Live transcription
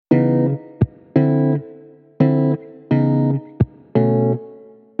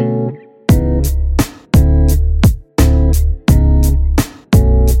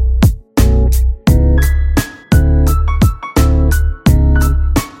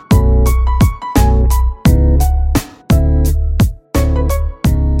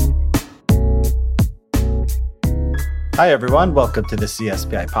Hi, everyone. Welcome to the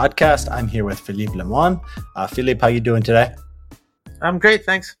CSPI podcast. I'm here with Philippe Lemoine. Philippe, how you doing today? I'm great,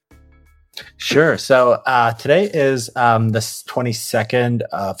 thanks. Sure. So today is the 22nd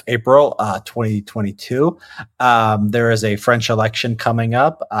of April, 2022. There is a French election coming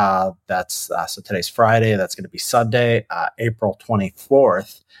up. So today's Friday. That's going to be Sunday, April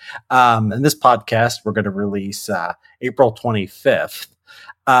 24th. And this podcast, we're going to release April 25th.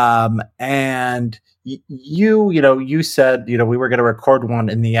 And you said, we were going to record one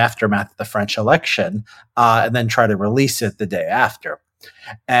in the aftermath of the French election, and then try to release it the day after.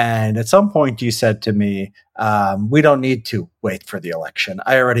 And at some point you said to me, we don't need to wait for the election.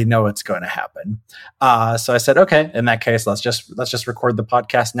 I already know it's going to happen. So I said, okay, in that case, let's just record the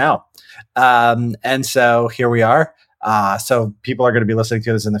podcast now. And so here we are. So people are going to be listening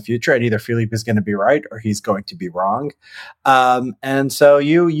to this in the future, and either Philippe is going to be right or he's going to be wrong. And so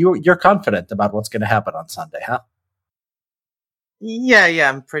you're confident about what's going to happen on Sunday, huh? Yeah,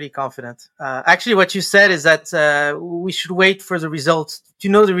 I'm pretty confident. Actually, what you said is that we should wait for the results, to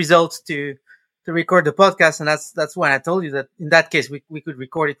know the results to record the podcast, and that's when I told you that in that case we could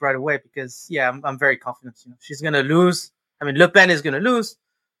record it right away because I'm very confident. She's going to lose. I mean, Le Pen is going to lose.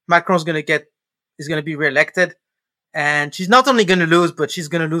 Macron's going to be reelected. And she's not only going to lose, but she's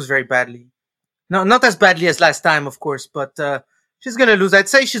going to lose very badly. No, not as badly as last time, of course, but she's going to lose. I'd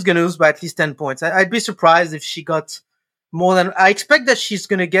say she's going to lose by at least 10 points. I'd be surprised if she got more than... I expect that she's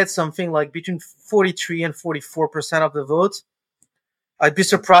going to get something like between 43 and 44% of the vote. I'd be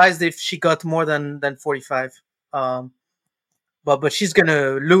surprised if she got more than 45. But she's going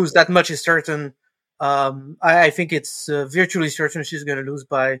to lose. That much is certain. I think it's virtually certain she's going to lose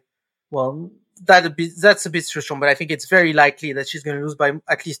by... Well... That's a bit too strong, but I think it's very likely that she's going to lose by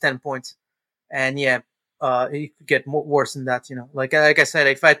at least 10 points. And it could get worse than that, Like I said,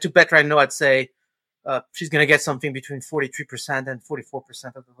 if I had to bet right now, I'd say she's going to get something between 43% and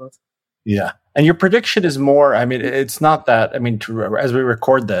 44% of the vote. Yeah. And your prediction is more, it's not that, as we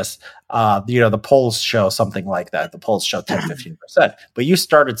record this, the polls show something like that. The polls show 10, 15%, but you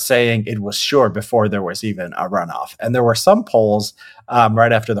started saying it was sure before there was even a runoff. And there were some polls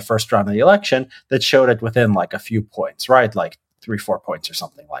right after the first round of the election that showed it within like a few points, right? Like 3-4 points or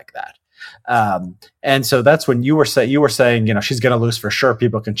something like that. And so that's when you were saying, she's going to lose for sure.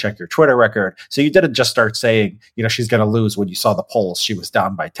 People can check your Twitter record. So you didn't just start saying, she's going to lose when you saw the polls. She was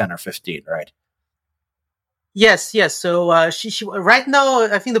down by 10 or 15, right? Yes. So she right now,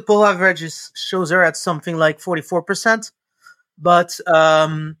 I think the poll average shows her at something like 44%. But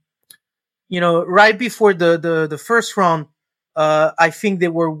right before the first round, I think they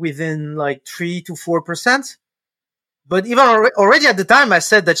were within like 3 to 4%. But even already at the time, I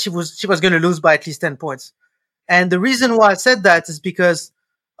said that she was going to lose by at least 10 points. And the reason why I said that is because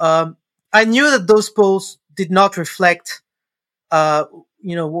I knew that those polls did not reflect, what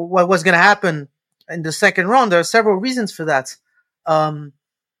was going to happen in the second round. There are several reasons for that. One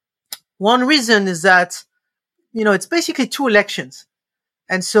reason is that, it's basically two elections.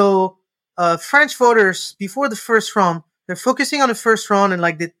 And so French voters, before the first round, they're focusing on the first round and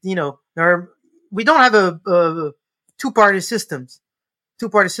we don't have a two-party system. So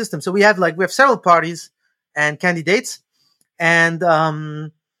we have several parties and candidates, and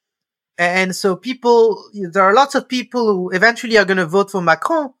so there are lots of people who eventually are going to vote for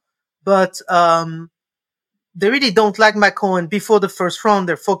Macron, but they really don't like Macron. And before the first round,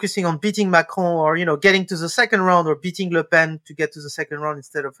 they're focusing on beating Macron or getting to the second round or beating Le Pen to get to the second round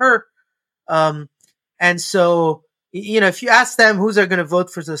instead of her. And so if you ask them who's they're going to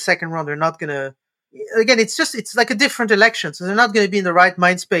vote for the second round, they're not going to. Again, it's like a different election, so they're not going to be in the right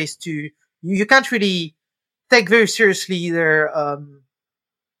mind space you can't really take very seriously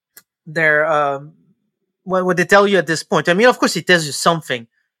what they tell you at this point. Of course it tells you something,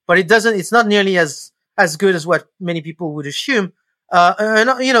 but it's not nearly as good as what many people would assume.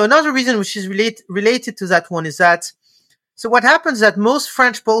 Another reason which is related to that one is that, so what happens is that most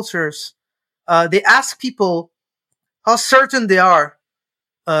French pollsters, they ask people how certain they are,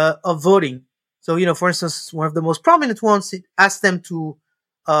 of voting. So, for instance, one of the most prominent ones, it asks them to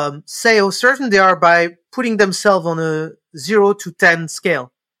say how certain they are by putting themselves on a 0 to 10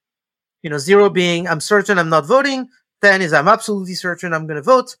 scale. 0 being, I'm certain I'm not voting. 10 is, I'm absolutely certain I'm going to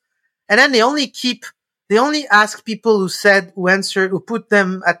vote. And then they only ask people who put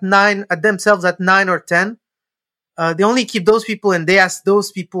them at themselves at 9 or 10. They only keep those people, and they ask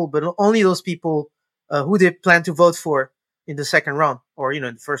those people, but only those people, who they plan to vote for in the second round or, in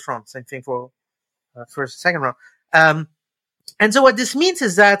the first round. Same thing for first, second round. And so what this means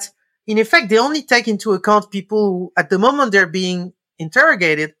is that, in effect, they only take into account people who, at the moment they're being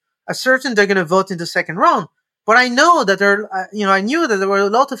interrogated, are certain they're going to vote in the second round. But I know that I knew that there were a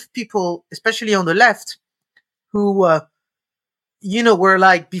lot of people, especially on the left, who, were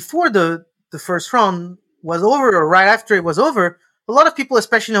like before the first round was over or right after it was over. A lot of people,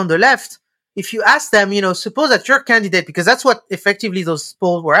 especially on the left, if you ask them, suppose that your candidate, because that's what effectively those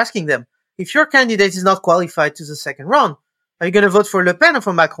polls were asking them, if your candidate is not qualified to the second round, are you going to vote for Le Pen or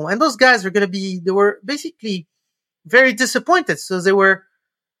for Macron? And those guys they were basically very disappointed. So they were,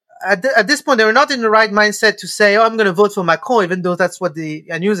 at this point, they were not in the right mindset to say, oh, I'm going to vote for Macron, even though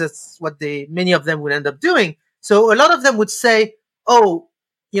I knew that's what many of them would end up doing. So a lot of them would say, oh,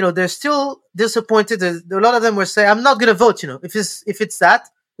 they're still disappointed. A lot of them were saying, I'm not going to vote,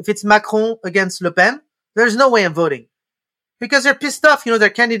 if it's Macron against Le Pen, there's no way I'm voting. Because they're pissed off, their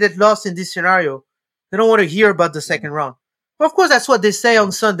candidate lost in this scenario. They don't want to hear about the second round. Well, of course, that's what they say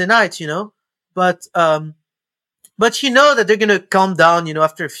on Sunday nights, but that they're going to calm down,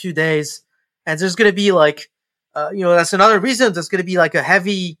 after a few days. And there's going to be that's another reason there's going to be like a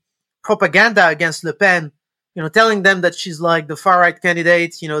heavy propaganda against Le Pen, telling them that she's like the far right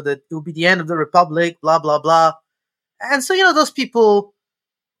candidate, that it will be the end of the republic, blah, blah, blah. And so, those people,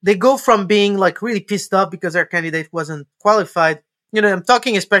 they go from being like really pissed off because their candidate wasn't qualified. I'm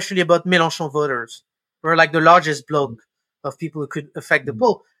talking especially about Mélenchon voters, who are like the largest bloc of people who could affect the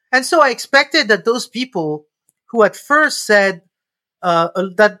poll. And so I expected that those people who at first said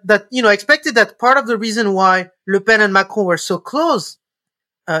expected that part of the reason why Le Pen and Macron were so close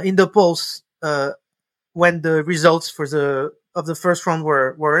in the polls when the results of the first round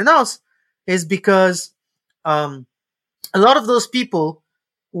were announced is because a lot of those people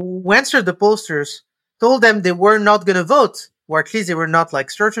who answered the posters told them they were not going to vote, or at least they were not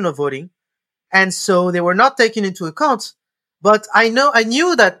like certain of voting, and so they were not taken into account. But I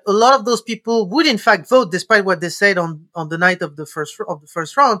knew that a lot of those people would in fact vote, despite what they said on the night of the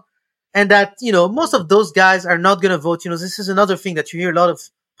first round, and that most of those guys are not going to vote. This is another thing that you hear a lot of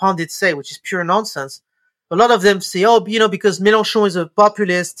pundits say, which is pure nonsense. A lot of them say, because Mélenchon is a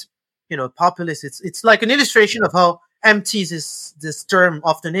populist. Populist. It's like an illustration of how empty this term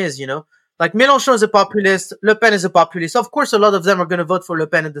often is. Like Mélenchon is a populist, Le Pen is a populist. Of course, a lot of them are going to vote for Le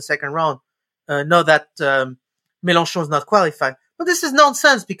Pen in the second round. Know that. Mélenchon is not qualified. But this is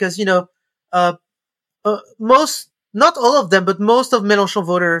nonsense because, not all of them, but most of Mélenchon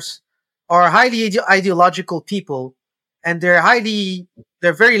voters are highly ideological people, and they're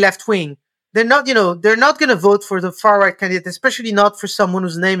very left wing. They're not going to vote for the far right candidate, especially not for someone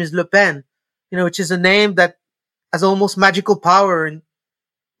whose name is Le Pen, which is a name that has almost magical powers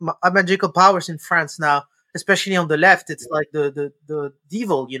in France now, especially on the left. It's like the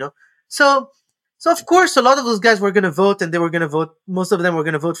devil, So of course, a lot of those guys were going to vote, and they were going to vote. Most of them were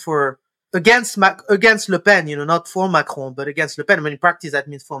going to vote against Le Pen, not for Macron, but against Le Pen. I mean, in practice, that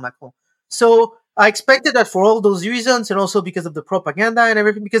means for Macron. So I expected that for all those reasons, and also because of the propaganda and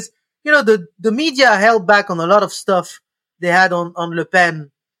everything, because the media held back on a lot of stuff they had on Le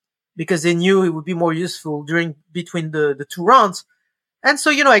Pen because they knew it would be more useful between the two rounds. And so,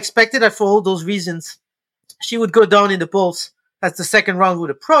 I expected that for all those reasons, she would go down in the polls as the second round would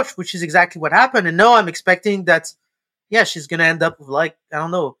approach, which is exactly what happened. And now I'm expecting that, she's going to end up with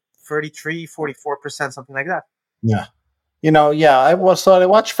 33, 44%, something like that. Yeah. I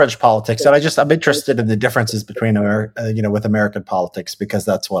watch French politics, and I'm interested in the differences between with American politics, because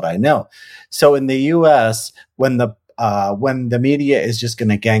that's what I know. So in the U.S., when the media is just going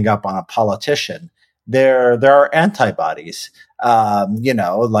to gang up on a politician, there are antibodies.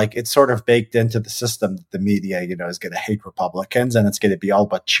 It's sort of baked into the system that the media, is going to hate Republicans, and it's going to be all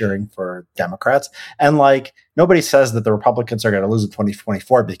but cheering for Democrats. And nobody says that the Republicans are going to lose in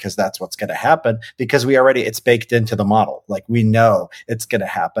 2024 because that's what's going to happen, because it's baked into the model. We know it's going to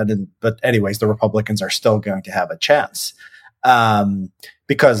happen. But anyways, the Republicans are still going to have a chance.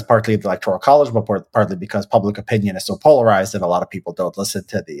 Because partly the Electoral College, but partly because public opinion is so polarized that a lot of people don't listen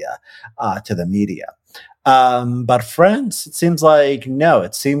to the media. But France, it seems like no.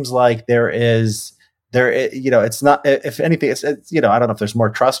 It seems like it's not. If anything, it's I don't know if there's more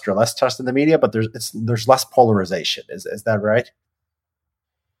trust or less trust in the media, but there's less polarization. Is that right?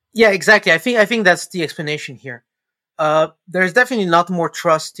 Yeah, exactly. I think that's the explanation here. There's definitely not more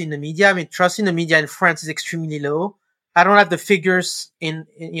trust in the media. I mean, trust in the media in France is extremely low. I don't have the figures in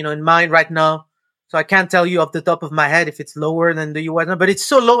mind right now, so I can't tell you off the top of my head if it's lower than the US. But it's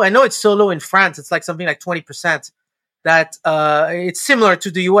so low. I know it's so low in France. It's like something like 20%. That it's similar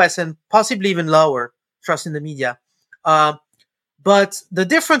to the US and possibly even lower trust in the media. But the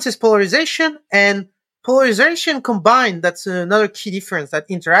difference is polarization, and polarization combined. That's another key difference that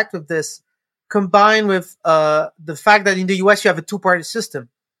interact with this. Combined with the fact that in the US you have a two-party system.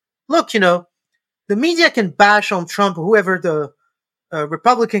 Look, the media can bash on Trump or whoever the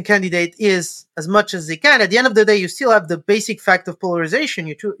Republican candidate is as much as they can. At the end of the day, you still have the basic fact of polarization.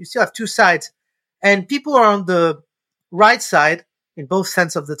 You still have two sides, and people are on the right side in both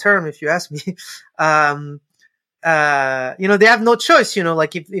sense of the term, if you ask me. They have no choice.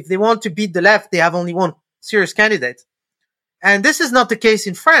 Like if they want to beat the left, they have only one serious candidate, and this is not the case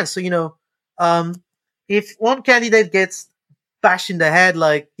in France. So if one candidate gets bashed in the head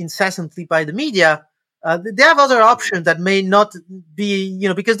like incessantly by the media, they have other options that may not be,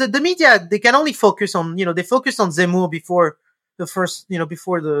 because the media, they can only focus on, they focused on Zemmour before the first,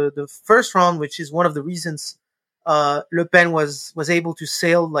 before the first round, which is one of the reasons Le Pen was able to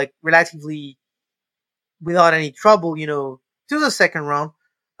sail like relatively without any trouble, to the second round.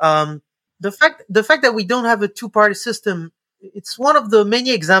 The fact that we don't have a two-party system, it's one of the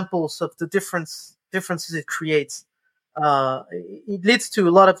many examples of the differences it creates. It leads to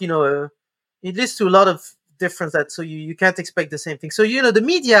a lot of, it leads to a lot of difference that, so you can't expect the same thing. So, the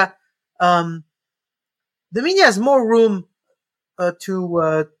media has more room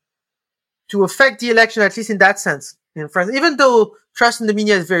to affect the election, at least in that sense in France, even though trust in the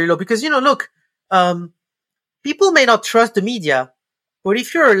media is very low. Because, look, people may not trust the media, but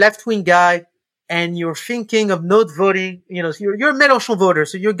if you're a left-wing guy and you're thinking of not voting, you're a Mélenchon voter,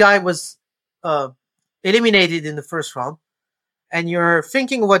 so your guy was eliminated in the first round, and you're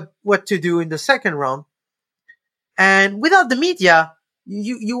thinking what to do in the second round. And without the media,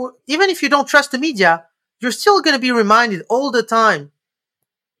 you even if you don't trust the media, you're still going to be reminded all the time.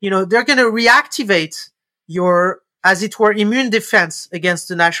 They're going to reactivate your, as it were, immune defense against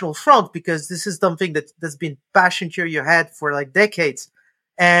the National Front, because this is something that's been bashed into your head for like decades.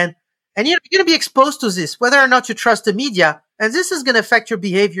 And you're going to be exposed to this, whether or not you trust the media. And this is going to affect your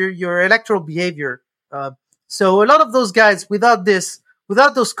behavior, your electoral behavior. So a lot of those guys, without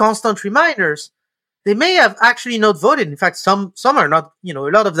those constant reminders, they may have actually not voted. In fact, some are not, a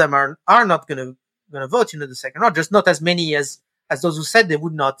lot of them are not going to vote, the second round, just not as many as those who said they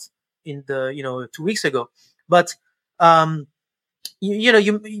would not in the, 2 weeks ago. But, they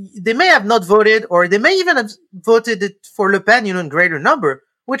may have not voted, or they may even have voted for Le Pen, in greater number,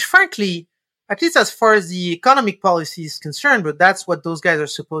 which frankly, at least as far as the economic policy is concerned, but that's what those guys are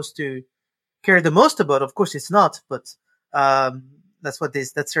supposed to care the most about. Of course, it's not, but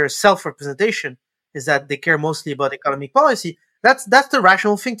that's their self-representation, is that they care mostly about economic policy. That's the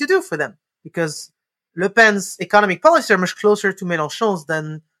rational thing to do for them, because Le Pen's economic policies are much closer to Mélenchon's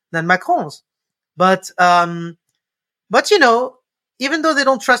than Macron's. But even though they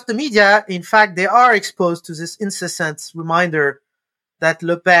don't trust the media, in fact, they are exposed to this incessant reminder that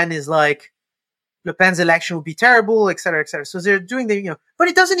Le Pen's election will be terrible, et cetera, et cetera. So they're doing but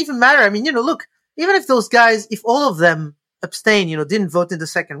it doesn't even matter. I mean, look, even if those guys, if all of them abstain, didn't vote in the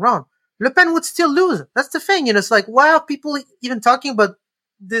second round, Le Pen would still lose. That's the thing. It's like, why are people even talking about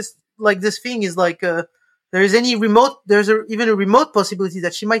this? Like, this thing is like, there's even a remote possibility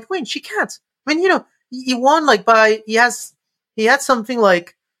that she might win. She can't. I mean, he won he had something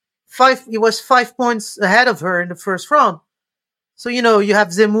like he was 5 points ahead of her in the first round. So, you have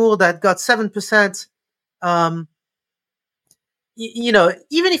Zemmour that got 7%.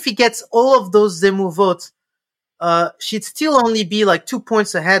 Even if he gets all of those Zemmour votes, she'd still only be like 2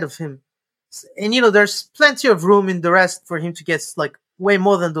 points ahead of him. And, there's plenty of room in the rest for him to get like way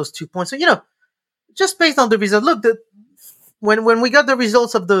more than those 2 points. So, just based on the result, look, when we got the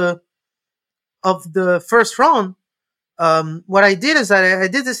results of the first round, what I did is I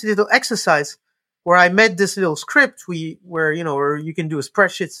did this little exercise where I made this little script where you can do a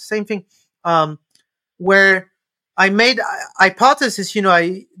spreadsheet, same thing, where I made hypothesis.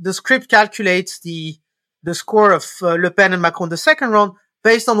 The script calculates the score of Le Pen and Macron the second round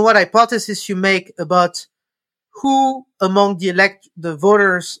based on what hypothesis you make about who among the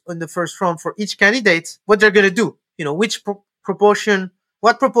voters in the first round for each candidate, what they're going to do. Which proportion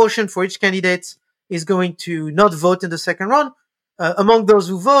for each candidate is going to not vote in the second round. Among those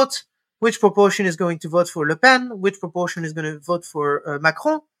who vote, which proportion is going to vote for Le Pen, which proportion is going to vote for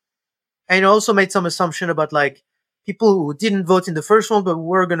Macron. And also made some assumption about like people who didn't vote in the first round but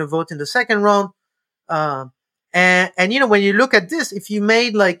were going to vote in the second round. And when you look at this, if you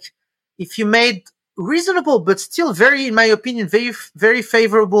made reasonable but still very, in my opinion, very, very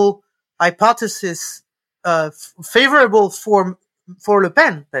favorable hypothesis, favorable for Le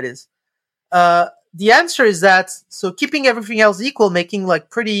Pen, that is, the answer is that, so keeping everything else equal, making like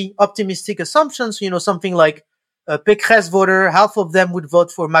pretty optimistic assumptions, something like a Pécresse voter, half of them would vote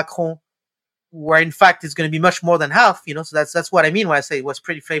for Macron, where in fact it's going to be much more than half, so that's what I mean when I say it was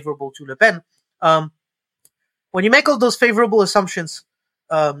pretty favorable to Le Pen. When you make all those favorable assumptions,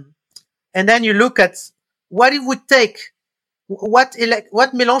 and then you look at what it would take, what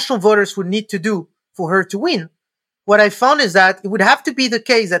Mélenchon voters would need to do for her to win, what I found is that it would have to be the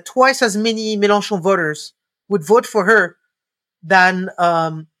case that twice as many Mélenchon voters would vote for her than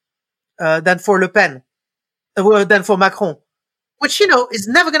for Le Pen, than for Macron, which, is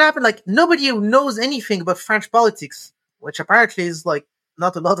never going to happen. Like, nobody who knows anything about French politics, which apparently is like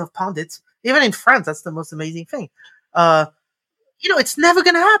not a lot of pundits, even in France, that's the most amazing thing. It's never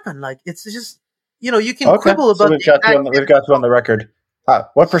going to happen. Like, it's just, you can quibble about. So we've got you on the record.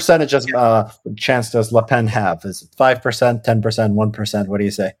 What percentage chance does Le Pen have? Is it 5%, 10%, 1%? What do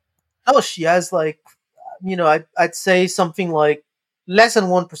you say? Oh, she has like, I'd say something like less than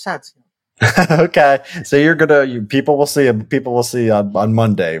 1%. Okay, so people will see on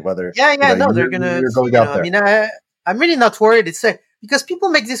Monday whether. Yeah, they're gonna. You're going out there. I mean, I'm really not worried. It's because people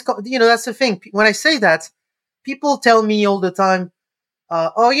make this. That's the thing. When I say that, people tell me all the time,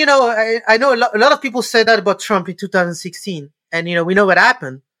 I know a lot of people said that about Trump in 2016. And, we know what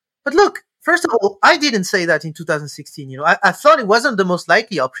happened. But look, first of all, I didn't say that in 2016. I thought it wasn't the most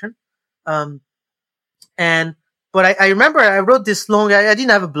likely option. But I remember I wrote this long, I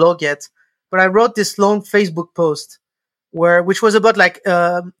didn't have a blog yet, but I wrote this long Facebook post which was about like,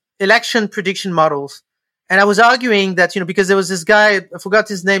 election prediction models. And I was arguing that, because there was this guy, I forgot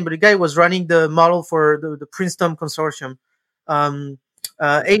his name, but the guy was running the model for the Princeton Consortium.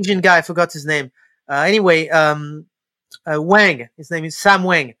 Asian guy, I forgot his name. Wang, his name is Sam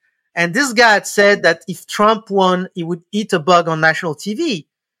Wang. And this guy had said that if Trump won, he would eat a bug on national TV.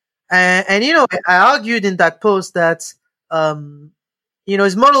 And I argued in that post that,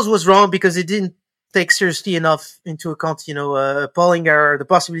 his models was wrong because it didn't take seriously enough into account, a polling error, the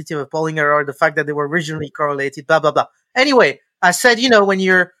possibility of a polling error, the fact that they were regionally correlated, blah, blah, blah. Anyway, I said, when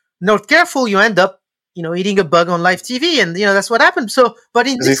you're not careful, you end up eating a bug on live TV, and that's what happened. So, but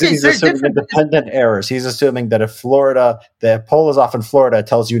in this case, he's assuming independent errors. He's assuming that if the poll is off in Florida, it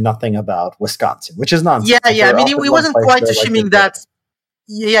tells you nothing about Wisconsin, which is nonsense. Yeah. I mean, he wasn't quite assuming that.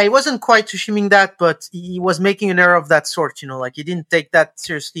 Yeah, he wasn't quite assuming that, but he was making an error of that sort. Like he didn't take that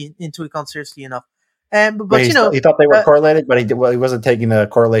into account seriously enough. But he thought they were correlated, but he wasn't taking the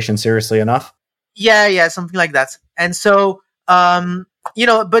correlation seriously enough. Yeah, something like that. And so.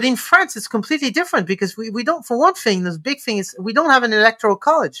 But in France, it's completely different because we don't, for one thing, this big thing is we don't have an electoral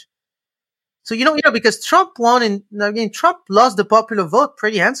college. So, because Trump won Trump lost the popular vote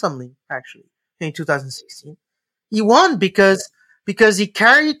pretty handsomely, actually, in 2016. He won because he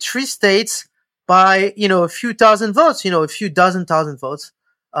carried 3 states by, a few thousand votes, a few dozen thousand votes.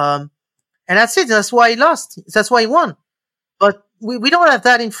 And that's it. That's why he lost. That's why he won. But we don't have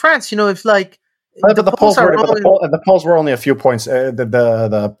that in France, if like, the polls were only a few points.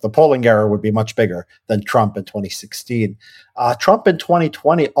 The polling error would be much bigger than Trump in 2016. Trump in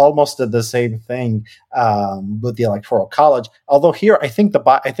 2020 almost did the same thing with the Electoral College. Although here, I think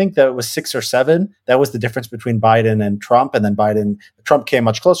that it was 6 or 7. That was the difference between Biden and Trump, and then Trump came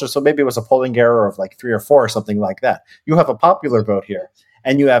much closer. So maybe it was a polling error of like 3 or 4 or something like that. You have a popular vote here,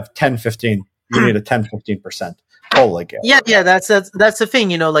 and you have 10, 15. You need a 10, 15%. Yeah, that's the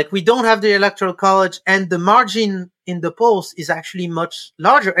thing, like we don't have the Electoral College, and the margin in the polls is actually much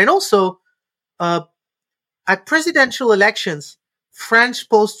larger. And also, at presidential elections, French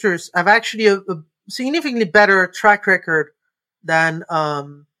pollsters have actually a significantly better track record than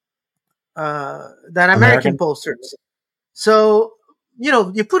American pollsters. So,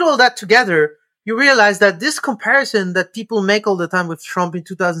 you put all that together, you realize that this comparison that people make all the time with Trump in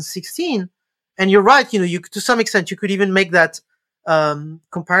 2016. And you're right, you to some extent, you could even make that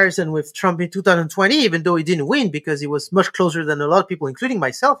comparison with Trump in 2020, even though he didn't win because he was much closer than a lot of people, including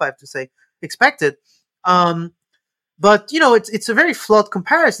myself, I have to say, expected. But, it's a very flawed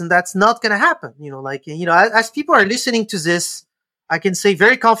comparison. That's not going to happen. As people are listening to this, I can say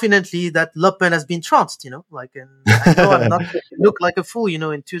very confidently that Le Pen has been trounced, and I know I'm not going to look like a fool,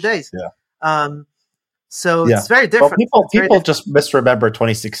 in 2 days. Yeah. So it's very different. Well, people just misremember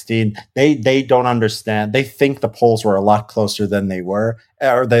 2016. They don't understand. They think the polls were a lot closer than they were,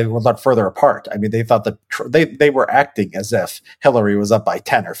 or they were a lot further apart. I mean, they thought that they were acting as if Hillary was up by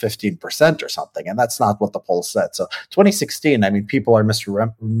 10 or 15% or something, and that's not what the polls said. So 2016, I mean, people are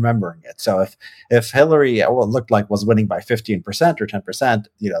misremembering it. So if Hillary looked like was winning by 15% or 10%,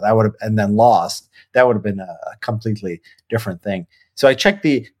 that would have, and then lost, that would have been a completely different thing. So I checked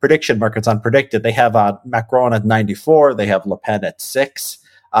the prediction markets on Predicted. They have Macron at 94. They have Le Pen at 6.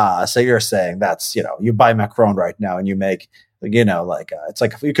 So you're saying that's, you buy Macron right now and you make, it's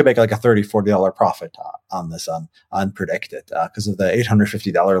like you could make like a $30, $40 profit on this on Predicted because of the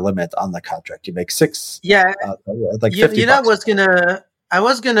 $850 limit on the contract. You make 6. Yeah. like $50. I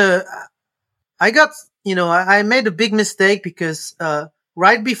was gonna I made a big mistake because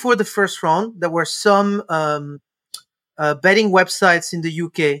right before the first round, there were some betting websites in the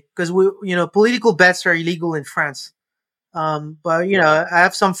UK because political bets are illegal in France. But I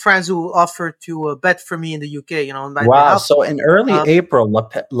have some friends who offer to bet for me in the UK. On my Wow. behalf. So in early April,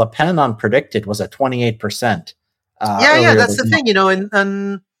 Le Pen on predicted was at 28%. Yeah, that's the thing,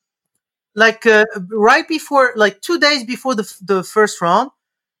 and like right before, like 2 days before the first round,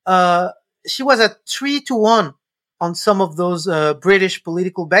 she was at 3-1 on some of those British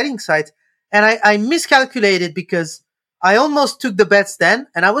political betting sites, and I miscalculated because I almost took the bets then,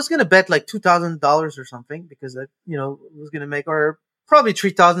 and I was gonna bet like $2,000 or something because I was gonna make, or probably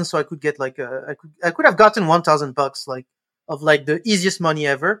 3,000, so I could get like I could have gotten $1,000 like of like the easiest money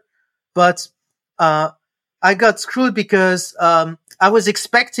ever, but I got screwed because I was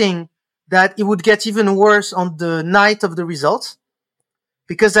expecting that it would get even worse on the night of the results,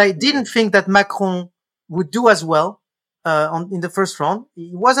 because I didn't think that Macron would do as well in the first round.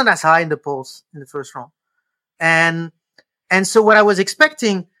 He wasn't as high in the polls in the first round, and so what I was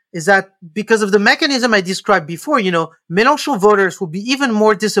expecting is that because of the mechanism I described before, Mélenchon voters would be even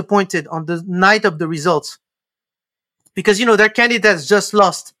more disappointed on the night of the results because their candidates just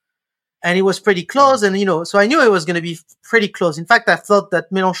lost. And it was pretty close, and so I knew it was going to be pretty close. In fact, I thought that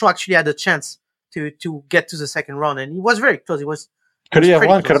Mélenchon actually had a chance to get to the second round, and he was very close. Could he have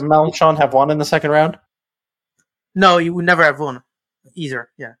won? Could Mélenchon have won in the second round? No, he would never have won either.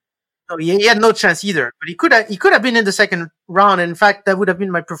 Yeah, no, he had no chance either. But he could have been in the second round. And in fact, that would have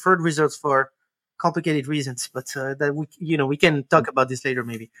been my preferred results for complicated reasons. But that we can talk about this later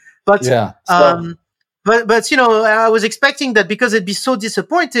maybe. But yeah, but I was expecting that because it'd be so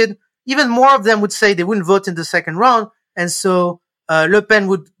disappointed, even more of them would say they wouldn't vote in the second round. And so Le Pen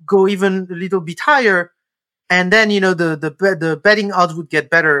would go even a little bit higher. And then, the betting odds would get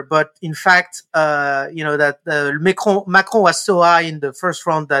better. But in fact, Macron was so high in the first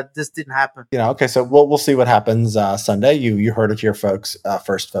round that this didn't happen. Okay, so we'll see what happens Sunday. You heard it here, folks.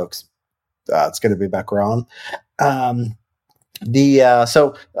 First, folks. It's going to be Macron.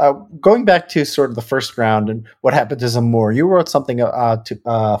 Going back to sort of the first round and what happened to Zemmour, you wrote something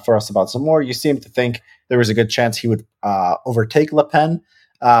for us about Zemmour. You seemed to think there was a good chance he would overtake Le Pen,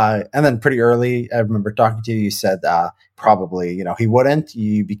 and then pretty early, I remember talking to you. You said probably he wouldn't.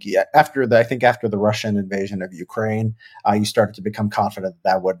 After the Russian invasion of Ukraine, you started to become confident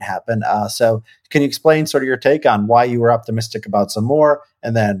that wouldn't happen. So can you explain sort of your take on why you were optimistic about Zemmour,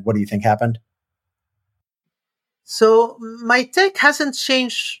 and then what do you think happened? So my take hasn't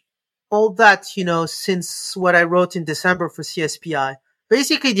changed all that, since what I wrote in December for CSPI.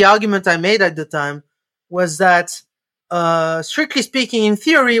 Basically, the argument I made at the time was that, strictly speaking, in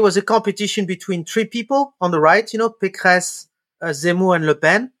theory, it was a competition between three people on the right, Pécresse, Zemmour, and Le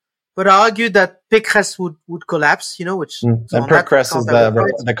Pen. But I argued that Pécresse would collapse, which... And Pécresse is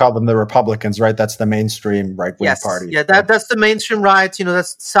they call them the Republicans, right? That's the mainstream right-wing party. Yeah, that's the mainstream right.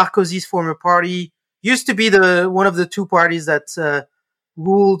 That's Sarkozy's former party. Used to be one of the two parties that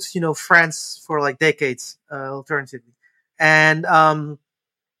ruled, France for like decades, alternatively, and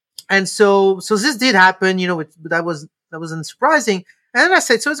so this did happen, but that wasn't surprising. And then I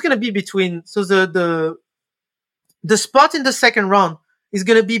said, so it's going to be between, so the spot in the second round is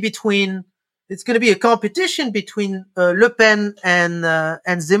going to be between, it's going to be a competition between Le Pen and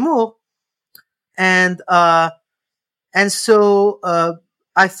Zemmour, and so.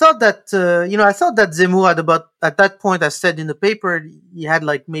 I thought that Zemmour had at that point, I said in the paper, he had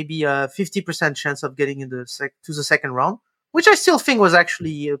like maybe a 50% chance of getting to the second round, which I still think was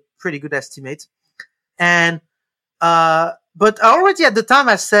actually a pretty good estimate. And, but already at the time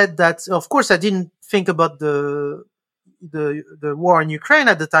I said that, of course, I didn't think about the war in Ukraine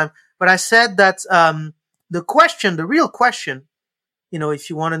at the time, but I said that, the real question, if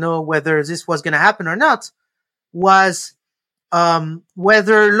you want to know whether this was going to happen or not, was,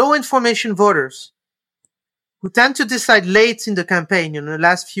 whether low information voters who tend to decide late in the campaign, the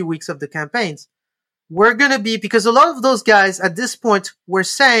last few weeks of the campaigns, were going to be, because a lot of those guys at this point were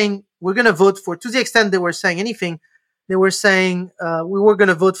saying, we're going to vote for, to the extent they were saying anything, they were saying, we're going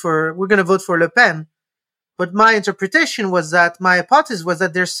to vote for Le Pen. But my interpretation was that, my hypothesis was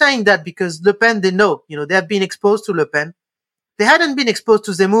that they're saying that because Le Pen, they know, they have been exposed to Le Pen. They hadn't been exposed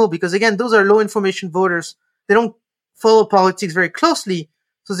to Zemmour because, again, those are low information voters. They don't follow politics very closely,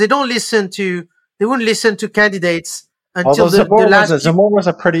 so they wouldn't listen to candidates until Zemmour was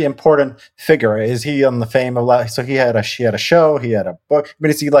a pretty important figure. Is he on the fame of? So he had a show, he had a book. I mean,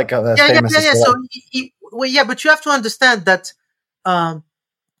 is he like a famous? Yeah. So but you have to understand that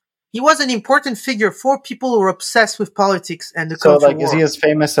he was an important figure for people who were obsessed with politics and the So, culture like, war. is he as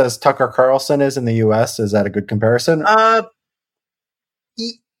famous as Tucker Carlson is in the U.S.? Is that a good comparison?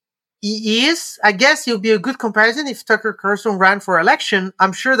 He is. I guess he'll be a good comparison if Tucker Carlson ran for election.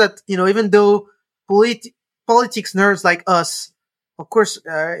 I'm sure that, even though politics nerds like us, of course,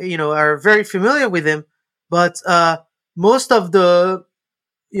 are very familiar with him, but most of the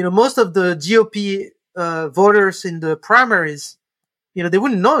GOP voters in the primaries, they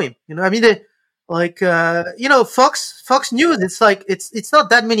wouldn't know him. I mean, Fox News. It's like it's not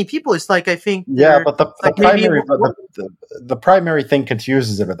that many people. It's like I think but the primary maybe the primary thing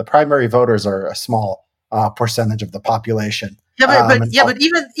confuses it. But the primary voters are a small percentage of the population. Yeah, but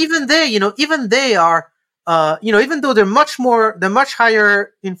even they are, even though they're much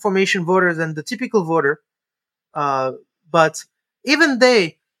higher information voters than the typical voter, but even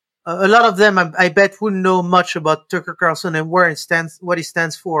they, a lot of them, I bet, wouldn't know much about Tucker Carlson and what he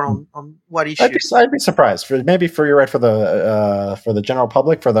stands for on what issues. I'd be surprised. Maybe you're right for the general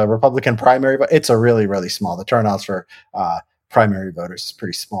public, for the Republican primary, but it's a really, really small. The turnouts for primary voters is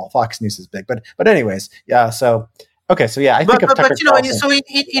pretty small. Fox News is big, but anyways, yeah. So okay, so yeah, I think of Tucker Carlson. So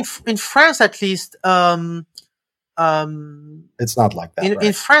in France at least, it's not like that.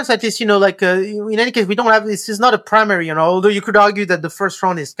 In France, at least, in any case, we don't have, this is not a primary, although you could argue that the first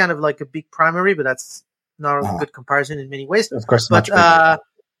round is kind of like a big primary, but that's not a good comparison in many ways. Of course, but, a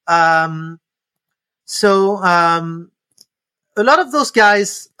lot of those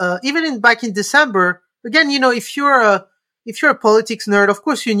guys, even back in December, again, if you're a politics nerd, of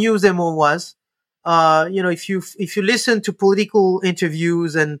course you knew Zemmour was. If you listen to political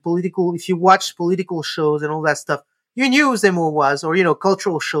interviews and if you watch political shows and all that stuff, you knew who Zemmour was, or,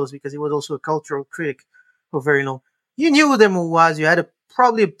 cultural shows, because he was also a cultural critic for very long. You knew who Zemmour was. You had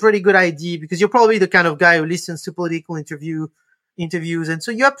probably a pretty good idea, because you're probably the kind of guy who listens to political interviews. And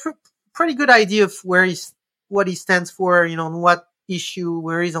so you have pretty good idea of what he stands for, on what issue,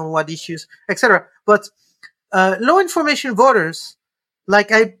 where he's on what issues, etc. But, low information voters, like,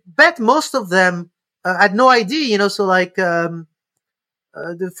 I bet most of them had no idea, so like,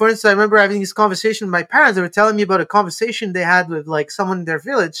 for instance, I remember having this conversation with my parents. They were telling me about a conversation they had with like someone in their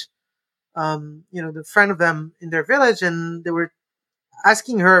village, the friend of them in their village, and they were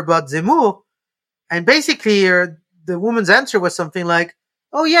asking her about Zemmour, and basically the woman's answer was something like,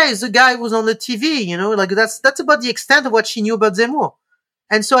 "Oh yeah, he's the guy who was on the TV," like that's about the extent of what she knew about Zemmour.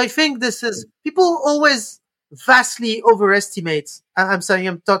 And so I think this is, people always vastly overestimate. I'm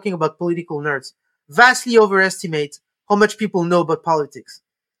talking about political nerds. Vastly overestimate how much people know about politics.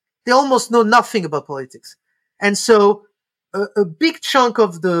 They almost know nothing about politics. And so a big chunk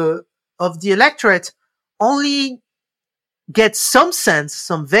of the electorate only gets some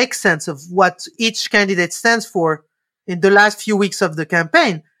vague sense of what each candidate stands for in the last few weeks of the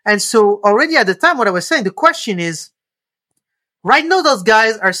campaign. And so already at the time, what I was saying, the question is, right now those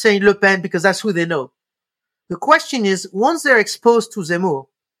guys are saying Le Pen because that's who they know. The question is, once they're exposed to Zemmour,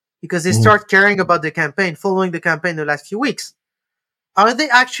 because they start caring about the campaign, following the campaign the last few weeks, are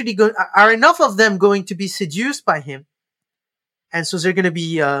are enough of them going to be seduced by him? And so they're going to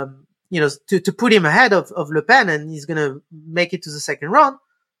be, to put him ahead of Le Pen, and he's going to make it to the second round?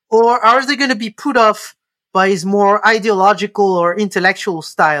 Or are they going to be put off by his more ideological or intellectual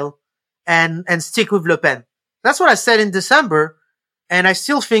style and stick with Le Pen? That's what I said in December. And I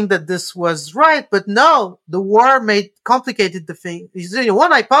still think that this was right, but no, the war complicated the thing.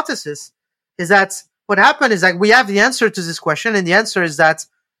 One hypothesis is that what happened is that we have the answer to this question, and the answer is that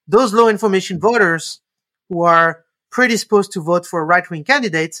those low information voters who are predisposed to vote for right-wing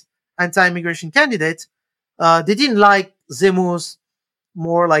candidates, anti-immigration candidates, they didn't like Zemmour's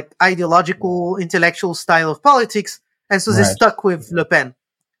more like ideological, intellectual style of politics, and so they stuck with Le Pen.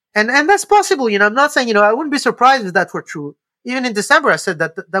 And that's possible. I'm not saying, I wouldn't be surprised if that were true. Even in December, I said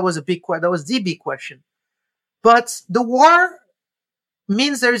that was that was the big question. But the war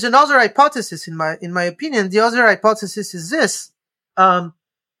means there is another hypothesis in my opinion. The other hypothesis is this. And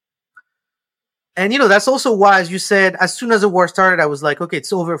that's also why, as you said, as soon as the war started, I was like, okay,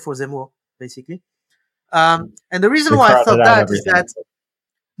 it's over for Zemmour, basically. And the reason why I thought that is that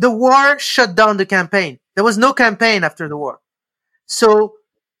the war shut down the campaign. There was no campaign after the war. So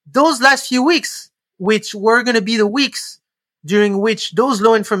those last few weeks, which were going to be the weeks during which those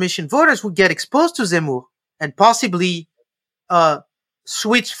low information voters would get exposed to Zemmour and possibly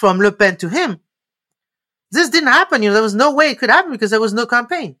switch from Le Pen to him, this didn't happen. There was no way it could happen because there was no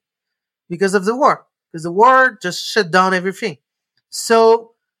campaign because of the war. Because the war just shut down everything.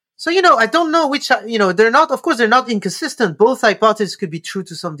 So I don't know which, they're not inconsistent. Both hypotheses could be true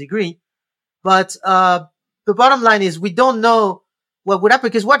to some degree. But the bottom line is we don't know what would happen.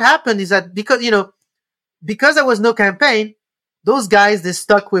 Because what happened is that because there was no campaign, those guys, they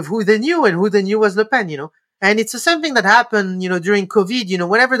stuck with who they knew, and who they knew was Le Pen, And it's the same thing that happened, during COVID,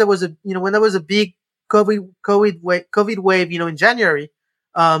 whenever there was when there was a big COVID wave, in January,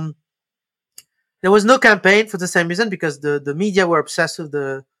 there was no campaign for the same reason, because the media were obsessed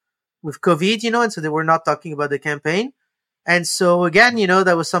with COVID, and so they were not talking about the campaign. And so again,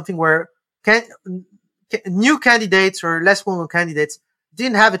 that was something where new candidates or less well-known candidates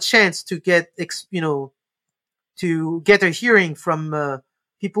didn't have a chance to get, to get a hearing from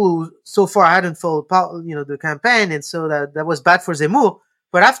people who so far hadn't followed, the campaign. And so that was bad for Zemmour.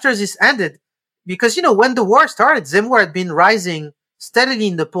 But after this ended, because, when the war started, Zemmour had been rising steadily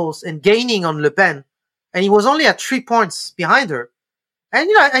in the polls and gaining on Le Pen. And he was only at 3 points behind her. And,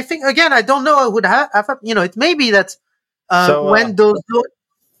 I think, again, I don't know, it would have, it may be that when those low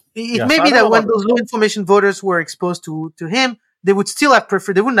information voters were exposed to him, they would still have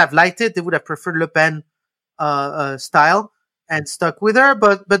preferred, they wouldn't have liked it, they would have preferred Le Pen style and stuck with her,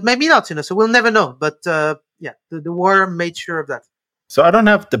 but maybe not, so we'll never know. But the war made sure of that. So I don't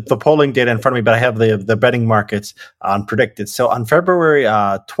have the polling data in front of me, but I have the betting markets on predicted. So on February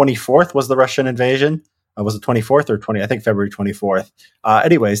 24th was the Russian invasion. Was it 24th or 20? I think February 24th.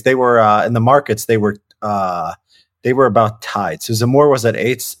 Anyways, they were in the markets. They were about tied. So Zemmour was at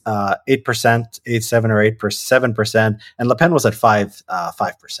 8%, 8.7 or 7%, and Le Pen was at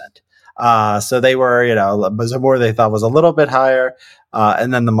 5%. So they were, Zemmour they thought was a little bit higher,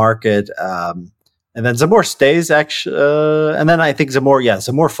 and then the market, and then Zemmour stays actually, and then I think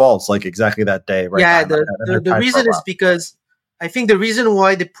Zemmour falls like exactly that day. Right? Yeah, the reason is because I think the reason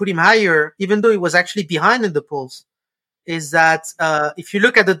why they put him higher, even though he was actually behind in the polls, is that if you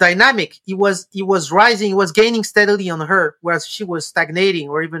look at the dynamic, he was rising, he was gaining steadily on her, whereas she was stagnating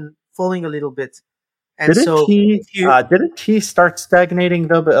or even falling a little bit. And didn't he start stagnating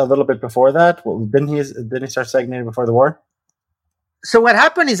though a little bit before that? Well, didn't he start stagnating before the war? So what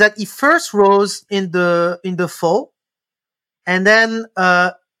happened is that he first rose in the fall, and then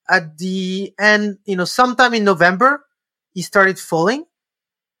at the end, sometime in November, he started falling.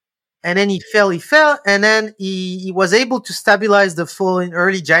 And then he fell, and then he was able to stabilize the fall in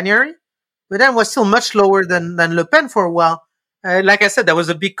early January, but then was still much lower than Le Pen for a while. Like I said, there was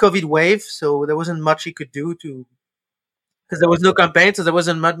a big COVID wave, so there wasn't much he could do because there was no campaign, so there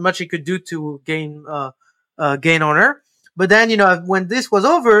wasn't much he could do to gain on her. But then, when this was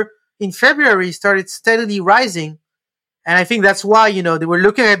over, in February, he started steadily rising. And I think that's why, they were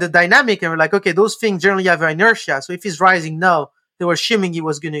looking at the dynamic and were like, okay, those things generally have inertia. So if he's rising now, they were shimming he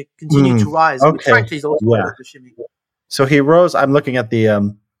was going to continue to rise. Okay. Which frankly is also shimming. So he rose. I'm looking at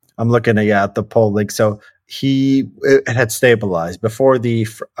the polling. So it had stabilized before the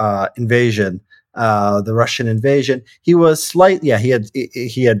invasion, the Russian invasion. He was slightly,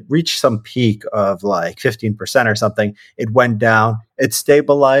 he had reached some peak of like 15% or something. It went down. It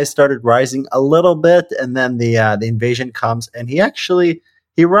stabilized, started rising a little bit, and then the invasion comes, and he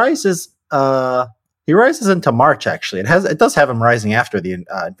rises. He rises into March. Actually, it does have him rising after the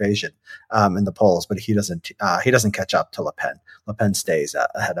invasion in the polls, but he doesn't catch up to Le Pen. Le Pen stays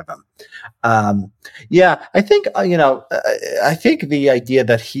ahead of him. I think I think the idea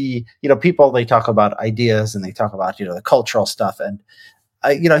that people, they talk about ideas and they talk about the cultural stuff, and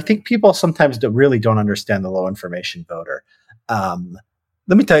I think people sometimes really don't understand the low information voter. Let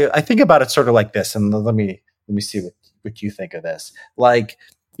me tell you, I think about it sort of like this, and let me see what you think of this. When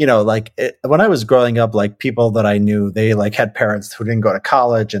I was growing up, like people that I knew, they like had parents who didn't go to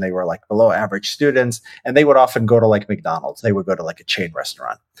college and they were like below average students, and they would often go to like McDonald's. They would go to like a chain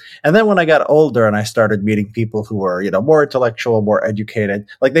restaurant. And then when I got older and I started meeting people who were, more intellectual, more educated,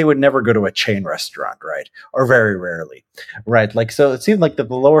 like they would never go to a chain restaurant, right? Or very rarely, right? Like, so it seemed like the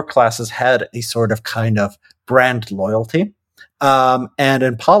lower classes had a sort of kind of brand loyalty. And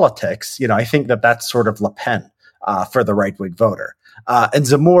in politics, I think that's sort of Le Pen for the right-wing voter. And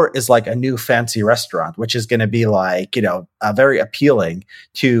Zemmour is like a new fancy restaurant, which is going to be like, very appealing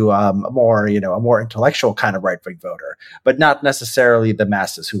to a more intellectual kind of right-wing voter, but not necessarily the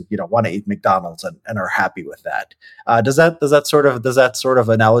masses who, want to eat McDonald's and are happy with that. Does that sort of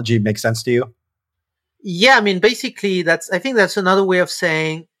analogy make sense to you? Yeah, I mean, basically, I think that's another way of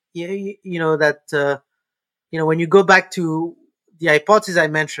saying, that when you go back to the hypothesis I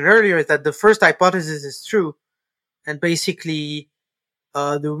mentioned earlier, is that the first hypothesis is true, and basically.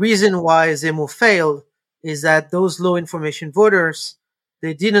 The reason why Zemmour failed is that those low information voters,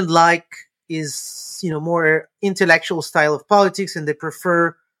 they didn't like his, more intellectual style of politics, and they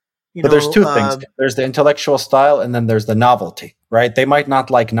prefer, But there's two things. There's the intellectual style, and then there's the novelty, right? They might not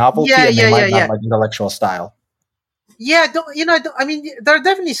like novelty, and they might not like intellectual style. Yeah, I mean, there are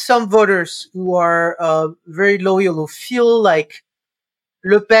definitely some voters who are very loyal, who feel like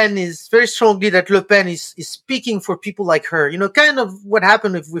Le Pen is very strongly that Le Pen is speaking for people like her. Kind of what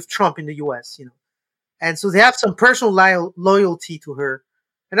happened with Trump in the U.S. And so they have some personal loyalty to her,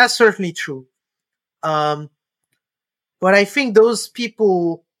 and that's certainly true. Um, but I think those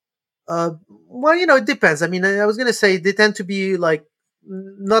people, well, it depends. I mean, I was gonna say they tend to be like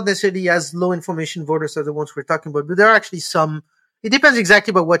not necessarily as low information voters as the ones we're talking about, but there are actually some. It depends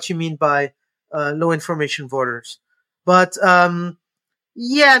exactly about what you mean by low information voters. But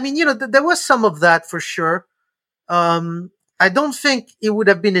yeah, I mean, there was some of that for sure. I don't think it would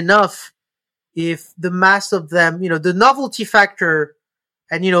have been enough if the mass of them, the novelty factor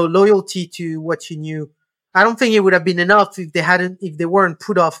and loyalty to what you knew. I don't think it would have been enough if they weren't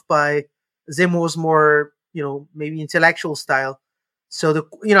put off by Zemmour's more, maybe intellectual style. So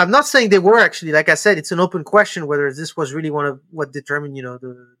I'm not saying they were actually. Like I said, it's an open question whether this was really one of what determined,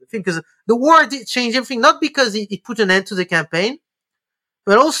 the thing, because the war did change everything, not because it put an end to the campaign,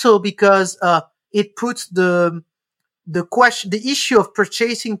 but also because it puts the issue of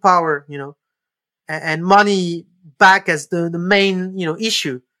purchasing power, and money back as the main,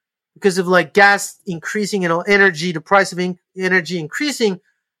 issue, because of like gas increasing, energy, the price of energy increasing,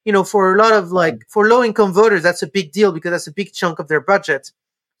 for a lot of like for low income voters, that's a big deal because that's a big chunk of their budget.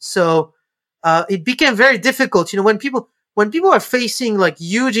 So it became very difficult, when people are facing like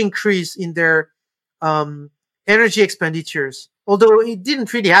huge increase in their energy expenditures, although it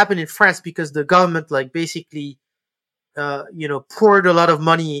didn't really happen in France because the government like basically poured a lot of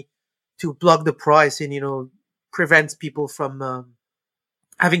money to block the price and prevent people from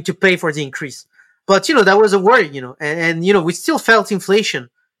having to pay for the increase. But that was a worry, and we still felt inflation.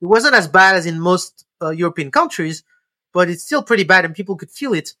 It wasn't as bad as in most European countries, but it's still pretty bad, and people could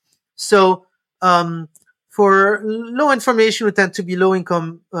feel it. So for low information who tend to be low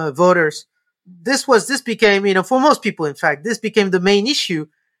income voters, this became, for most people, in fact, this became the main issue.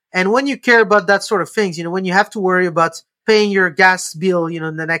 And when you care about that sort of things, when you have to worry about paying your gas bill,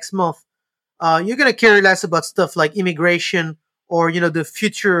 in the next month, you're going to care less about stuff like immigration or, the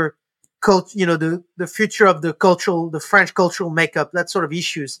future the future of the French cultural makeup, that sort of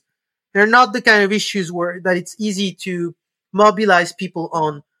issues. They're not the kind of issues that it's easy to mobilize people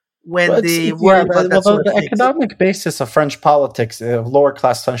on Well, when they yeah, worry about well, that sort of the things. economic basis of French politics, lower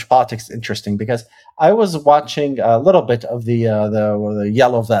class French politics, is interesting because I was watching a little bit of the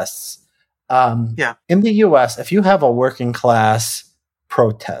Yellow Vests. Yeah. In the U.S., if you have a working class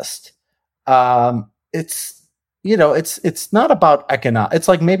protest, it's it's not about economic. It's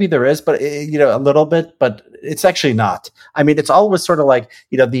like maybe there is, but a little bit, but it's actually not. I mean, it's always sort of like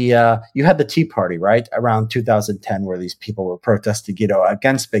the you had the Tea Party right around 2010, where these people were protesting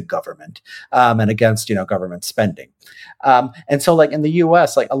against big government and against government spending, and so like in the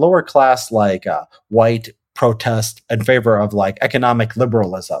U.S., like a lower class like white protest in favor of like economic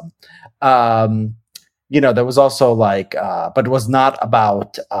liberalism. Um, there was also like, but it was not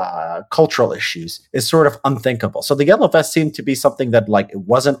about cultural issues. It's sort of unthinkable. So the Yellow Vest seemed to be something that like it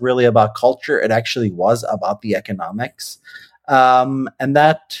wasn't really about culture. It actually was about the economics, and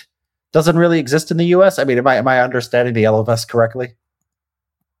that doesn't really exist in the U.S. I mean, am I understanding the Yellow Vest correctly?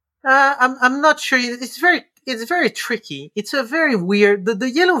 I'm not sure. It's very tricky. It's a very weird.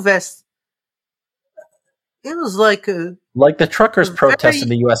 The Yellow Vest. It was Like the truckers' a protests in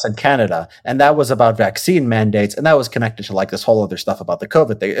very the U.S. and Canada, and that was about vaccine mandates, and that was connected to like this whole other stuff about the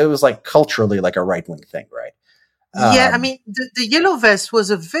COVID thing. It was like culturally like a right wing thing, right? Yeah, I Um, mean, the Yellow Vest was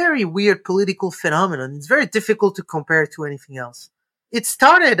a very weird political phenomenon. It's very difficult to compare to anything else. It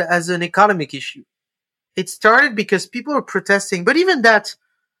started as an economic issue. It started because people were protesting, but even that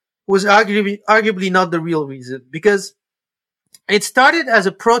was arguably not the real reason, because it started as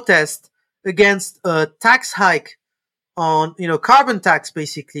a protest against a tax hike on, carbon tax,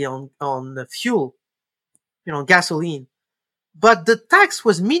 basically on the fuel, gasoline. But the tax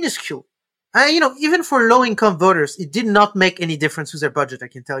was minuscule. Even for low income voters, it did not make any difference with their budget. I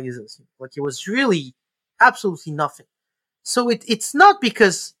can tell you this. Like, it was really absolutely nothing. So it's not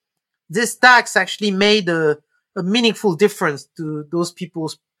because this tax actually made a meaningful difference to those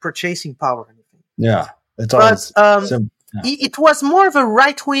people's purchasing power or anything. yeah, it's But always yeah. it was more of a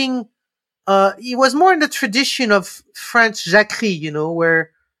right wing. It was more in the tradition of French Jacquerie,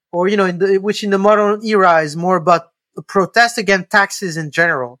 or which in the modern era is more about a protest against taxes in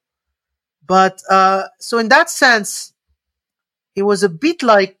general. But so in that sense, it was a bit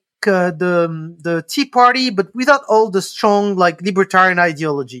like the Tea Party, but without all the strong like libertarian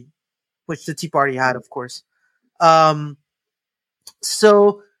ideology, which the Tea Party had, of course. Um,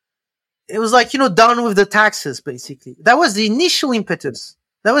 so it was like, done with the taxes, basically. That was the initial impetus.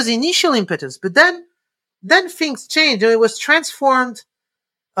 But then things changed and it was transformed.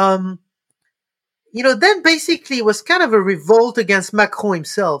 Then basically it was kind of a revolt against Macron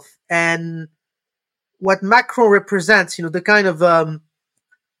himself and what Macron represents, the kind of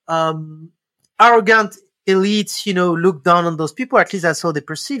arrogant elites, look down on those people. At least that's how they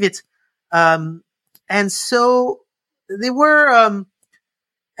perceive it. And so they were,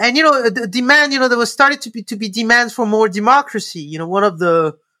 the demand, there was started to be demands for more democracy. One of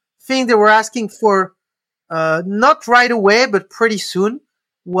the things they were asking for, not right away, but pretty soon,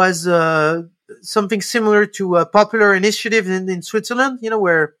 was something similar to a popular initiative in Switzerland,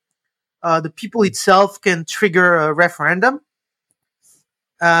 where the people itself can trigger a referendum.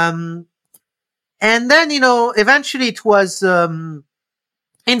 And then, eventually it was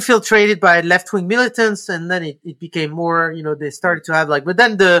infiltrated by left-wing militants, and then it became more, they started to have but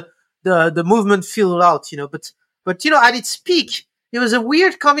then the movement filled out, but at its peak, it was a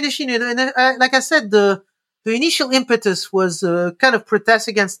weird combination, and like I said, the initial impetus was kind of protest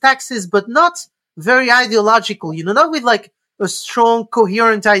against taxes, but not very ideological, not with a strong,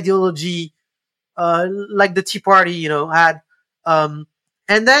 coherent ideology, like the Tea Party, had.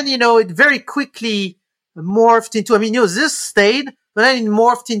 And then, it very quickly morphed into, this stayed, but then it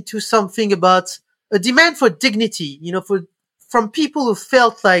morphed into something about a demand for dignity, from people who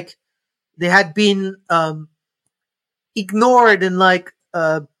felt like they had been, ignored and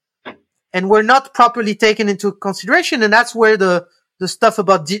were not properly taken into consideration. And that's where the stuff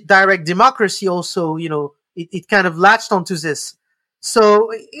about direct democracy also, it kind of latched onto this. So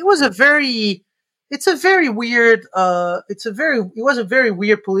it was a very weird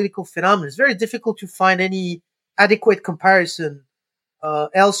political phenomenon. It's very difficult to find any adequate comparison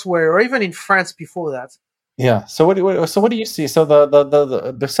elsewhere, or even in France before that. Yeah. So what do you see? So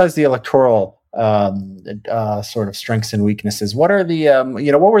the besides the electoral sort of strengths and weaknesses, what are the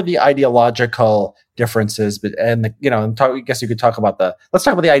what were the ideological differences? But I guess you could talk about let's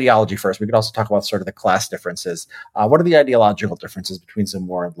talk about the ideology first. We could also talk about sort of the class differences. What are the ideological differences between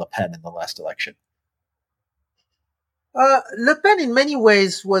Zemmour and Le Pen in the last election? Le Pen, in many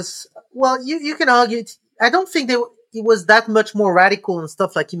ways, was, well, you can argue it. I don't think he was that much more radical and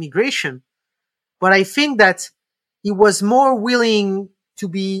stuff like immigration, but I think that he was more willing to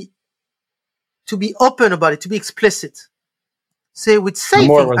be open about it, to be explicit. Say with saying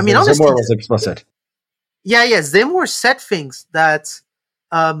things. Honestly, Zemmour was explicit. Yeah, yes, Zemmour said things that,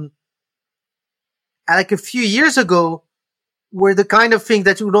 like a few years ago, were the kind of thing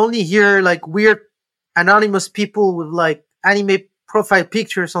that you would only hear weird anonymous people with anime profile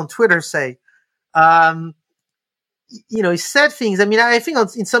pictures on Twitter say. He said things. I think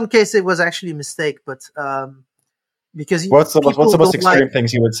in some cases it was actually a mistake, but because what's the most extreme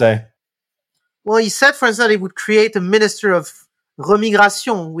things he would say? Well, he said, for instance, that he would create a minister of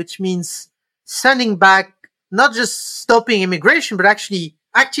remigration, which means sending back, not just stopping immigration, but actually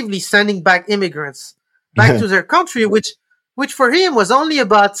actively sending back immigrants back to their country, which for him was only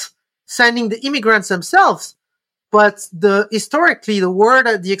about sending the immigrants themselves. But historically,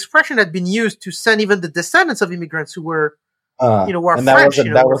 the expression had been used to send even the descendants of immigrants who were, were and French.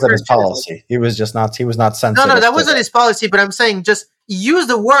 That wasn't his policy. He was not sensitive. No, that wasn't his policy. But I'm saying just he used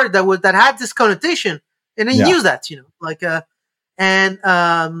a word that had this connotation, and he used that,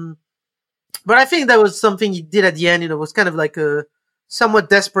 but I think that was something he did at the end. It was kind of like a somewhat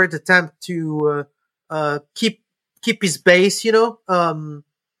desperate attempt to keep his base.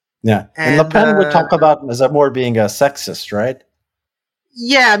 Yeah, and Le Pen would talk about Zemmour being a sexist, right?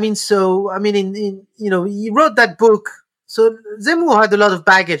 Yeah, he wrote that book. So Zemmour had a lot of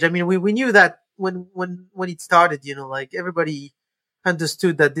baggage. We knew that when it started. Everybody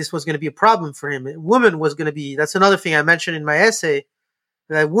understood that this was going to be a problem for him. Women was going to be. That's another thing I mentioned in my essay.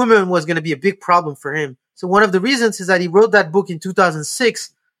 That women was going to be a big problem for him. So one of the reasons is that he wrote that book in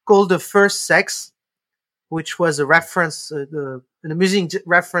 2006 called The First Sex, which was a reference, an amusing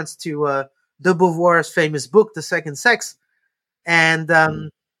reference to de Beauvoir's famous book, The Second Sex, and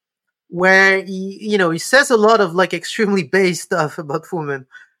where he says a lot of extremely base stuff about women.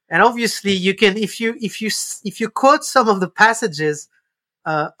 And obviously, you can if you quote some of the passages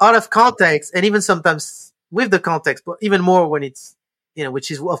out of context, and even sometimes with the context, but even more when it's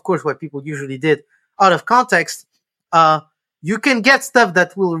which is of course what people usually did out of context, you can get stuff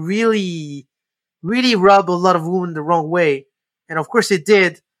that will really rub a lot of women the wrong way. And of course it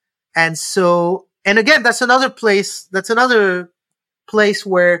did. And again, that's another place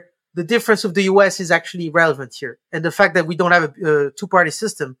where the difference of the US is actually relevant here. And the fact that we don't have a two-party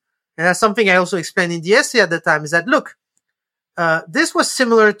system. And that's something I also explained in the essay at the time, is that, look, this was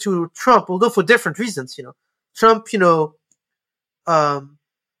similar to Trump, although for different reasons. Trump,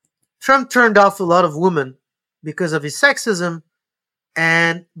 Trump turned off a lot of women because of his sexism.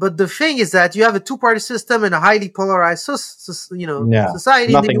 But the thing is that you have a two-party system and a highly polarized,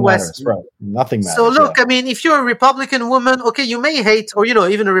 society in the U.S. Matters, right? Nothing matters. So look, I mean, if you're a Republican woman, okay, you may hate, or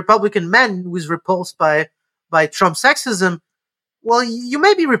even a Republican man who is repulsed by Trump sexism. Well, you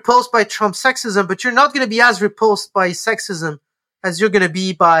may be repulsed by Trump sexism, but you're not going to be as repulsed by sexism as you're going to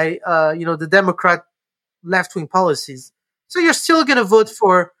be by the Democrat left-wing policies. So you're still going to vote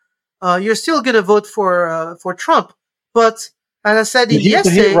for Trump. But as I said in the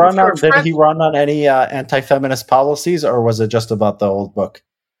essay, did he run on any anti-feminist policies, or was it just about the old book?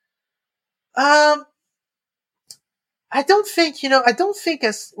 I don't think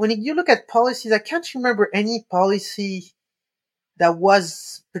as when you look at policies, I can't remember any policy that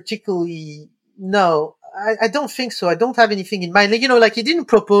was particularly, no, I don't think so. I don't have anything in mind. Like he didn't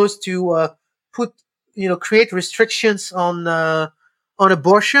propose to create restrictions on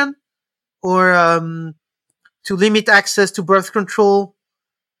abortion or to limit access to birth control,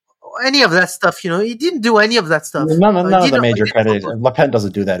 any of that stuff. He didn't do any of that stuff. None of the major candidates. Le Pen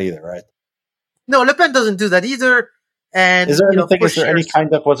doesn't do that either, right? No, Le Pen doesn't do that either. And was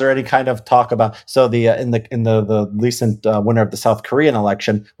there any kind of talk about? So in the recent winner of the South Korean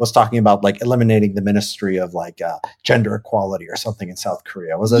election was talking about like eliminating the Ministry of gender equality or something in South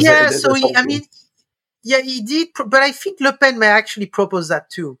Korea. Was there? Yeah, he did, but I think Le Pen may actually propose that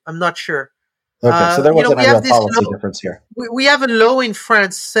too. I'm not sure. Okay, so there wasn't a real policy difference here. We have a law in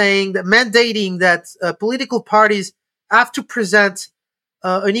France saying that mandating that political parties have to present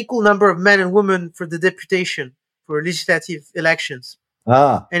an equal number of men and women for the deputation for legislative elections.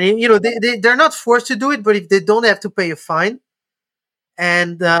 And they're not forced to do it, but if they don't, they have to pay a fine.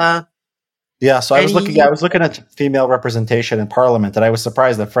 And so I was looking at female representation in parliament, and I was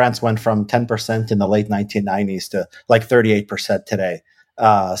surprised that France went from 10% in the late 1990s to like 38% today.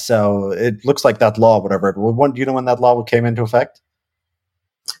 So it looks like that law, whatever. Do you know when that law came into effect?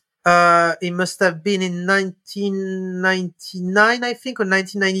 It must have been in 1999, I think, or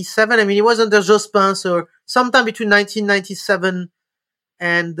 1997. I mean, it was under Jospin, so sometime between 1997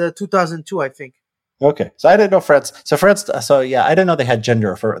 and 2002, I think. Okay, so I didn't know France. I didn't know they had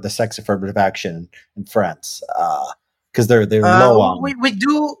gender for the sex affirmative action in France because they're low on.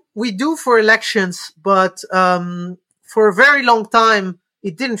 We do for elections, but for a very long time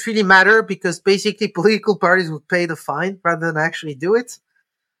it didn't really matter because basically political parties would pay the fine rather than actually do it.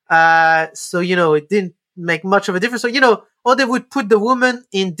 So it didn't make much of a difference. So or they would put the woman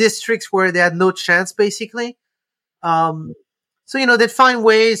in districts where they had no chance, basically. So they'd find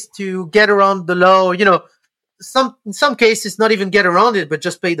ways to get around the law. In some cases, not even get around it, but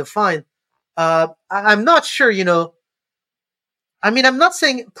just pay the fine. I'm not sure. I'm not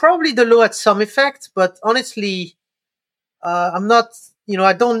saying probably the law had some effect, but honestly, I'm not.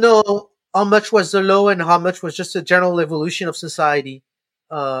 I don't know how much was the law and how much was just a general evolution of society.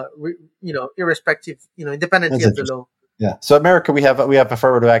 Irrespective, independently of the law. Yeah. So America, we have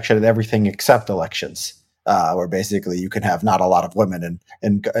affirmative action in everything except elections. Where basically you can have not a lot of women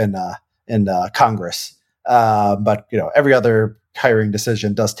in Congress, but every other hiring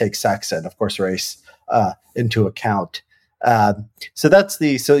decision does take sex and of course race into account. So that's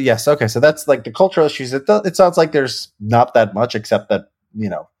like the cultural issues. It sounds like there's not that much except that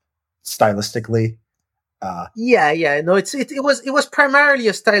stylistically. No, it was primarily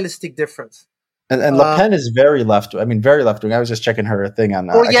a stylistic difference. And Le Pen is very left. I mean, very left wing. I was just checking her thing on.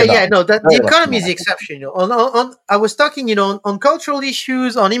 No, the economy is the exception. On I was talking, on cultural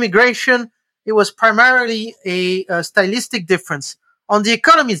issues, on immigration. It was primarily a stylistic difference. On the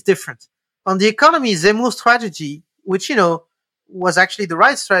economy, it's different. On the economy, Zemmour's strategy, which was actually the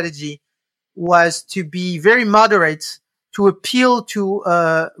right strategy, was to be very moderate to appeal to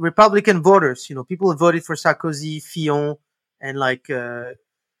Republican voters. People who voted for Sarkozy, Fillon, and the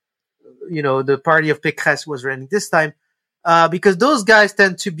party of Pécresse was running this time, because those guys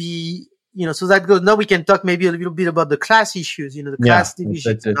tend to be, so that goes, now we can talk maybe a little bit about the class issues, the class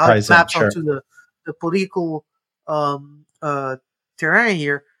divisions and how it maps onto the political terrain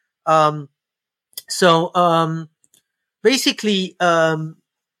here. Basically,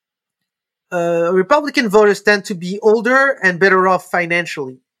 Republican voters tend to be older and better off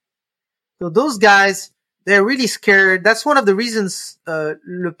financially. So those guys, they're really scared. That's one of the reasons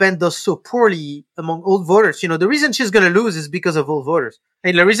Le Pen does so poorly among old voters. The reason she's going to lose is because of old voters.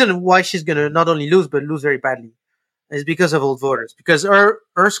 And the reason why she's going to not only lose, but lose very badly is because of old voters. Because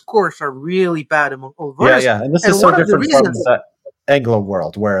her scores are really bad among old voters. Yeah. And this is so different from the Anglo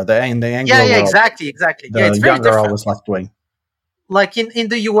world, where the Anglo world, exactly. The it's very younger are different. always left wing. like in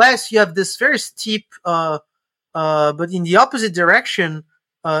the US, you have this very steep, but in the opposite direction,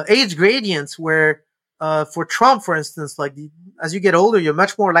 age gradients where, for Trump, for instance, like as you get older, you're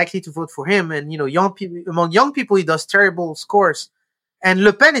much more likely to vote for him. And, among young people, he does terrible scores. And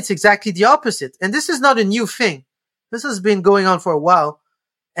Le Pen, it's exactly the opposite. And this is not a new thing. This has been going on for a while.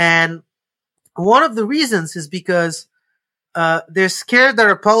 And one of the reasons is because they're scared that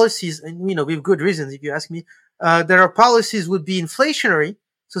our policies, and with good reasons, if you ask me, that our policies would be inflationary,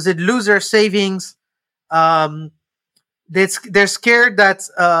 so they'd lose their savings. They're scared that,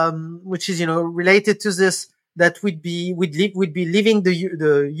 which is related to this, that we'd be leaving the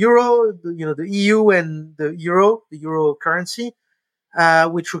euro, the EU and the euro currency,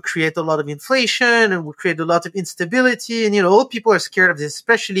 which would create a lot of inflation and would create a lot of instability. And all people are scared of this,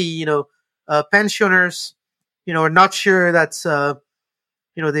 especially pensioners. Are not sure that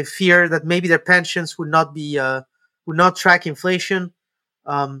they fear that maybe their pensions would not track inflation.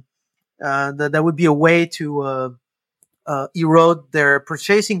 That would be a way to erode their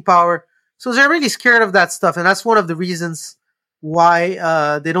purchasing power. So they're really scared of that stuff, and that's one of the reasons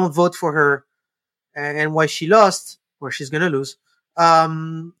why they don't vote for her, and why she lost, or she's gonna lose.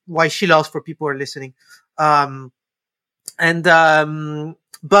 Why she lost, for people who are listening. But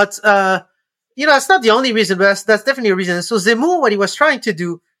it's not the only reason, but that's definitely a reason. So Zemmour, what he was trying to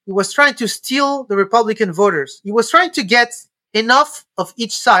do, he was trying to steal the Republican voters. He was trying to get enough of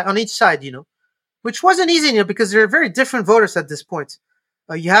each side, which wasn't easy, because there are very different voters at this point.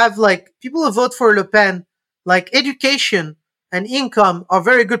 You have people who vote for Le Pen, education and income are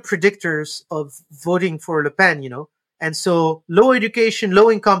very good predictors of voting for Le Pen, And so low education,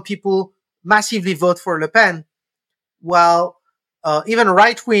 low income people massively vote for Le Pen, while even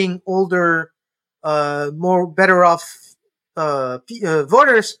right-wing, older, more better off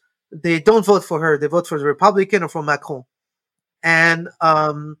voters, they don't vote for her. They vote for the Republican or for Macron. And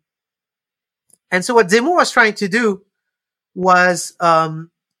so what Zemmour was trying to do was to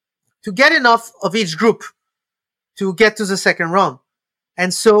get enough of each group to get to the second round.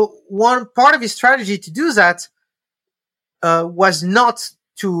 And so one part of his strategy to do that was not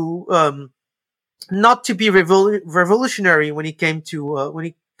to be revolutionary when it came to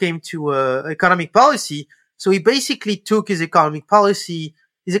economic policy. So he basically took his economic policy.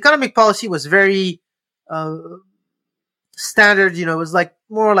 His economic policy was very standard. It was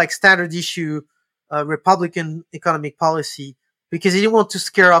more like standard issue Republican economic policy, because he didn't want to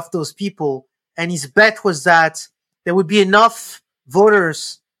scare off those people. And his bet was that there would be enough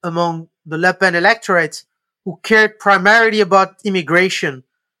voters among the Le Pen electorate who cared primarily about immigration,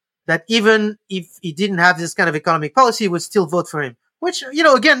 that even if he didn't have this kind of economic policy, he would still vote for him. Which,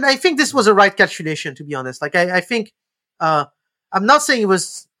 again, I think this was a right calculation, to be honest. I think, I'm not saying it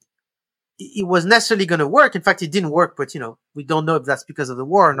was necessarily going to work. In fact, it didn't work, but, we don't know if that's because of the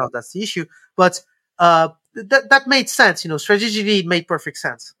war or not. That's the issue. But that made sense. Strategically, it made perfect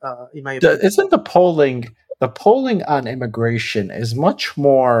sense, in my opinion. Isn't the polling on immigration is much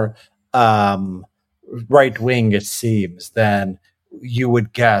more right-wing, it seems, than you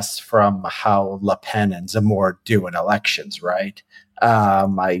would guess from how Le Pen and Zemmour do in elections, right?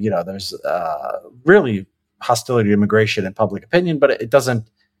 There's really hostility to immigration in public opinion, but it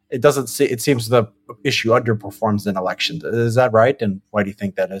seems the issue underperforms in elections. Is that right? And why do you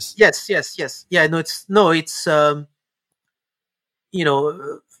think that is? Yes. Yeah, the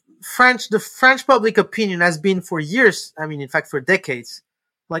French public opinion has been for years, in fact, for decades,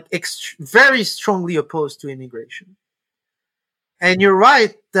 very strongly opposed to immigration. And you're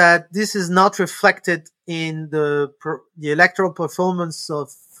right that this is not reflected in the electoral performance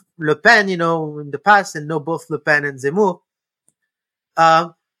of Le Pen, in the past, and both Le Pen and Zemmour.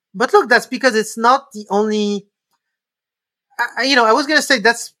 But look, that's because it's not the only. I was going to say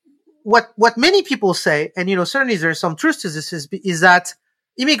that's what many people say, and certainly there's some truth to this. Is that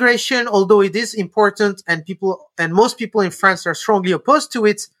immigration, although it is important, and most people in France are strongly opposed to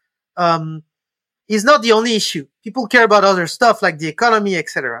it, is not the only issue. People care about other stuff like the economy,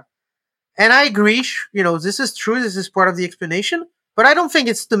 etc. And I agree, this is true. This is part of the explanation, but I don't think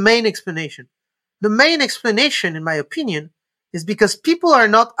it's the main explanation. The main explanation, in my opinion, is because people are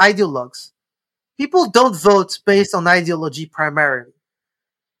not ideologues. People don't vote based on ideology primarily.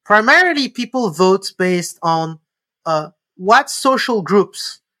 Primarily, people vote based on what social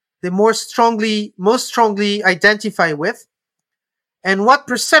groups they most strongly identify with, and what's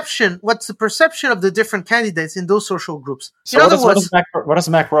the perception of the different candidates in those social groups. So what does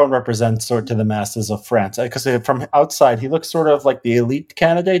Macron represent to the masses of France? Because from outside, he looks sort of like the elite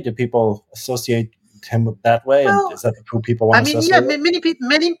candidate. Do people associate him that way? Well, and is that who people want to associate with?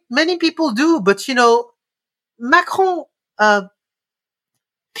 Many people do, but Macron,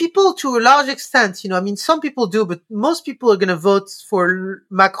 people to a large extent, I mean, some people do, but most people are going to vote for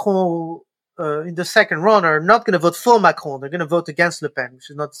Macron in the second round are not going to vote for Macron. They're going to vote against Le Pen, which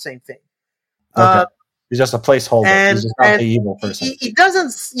is not the same thing. Okay. He's just a placeholder. He's just not the evil person. He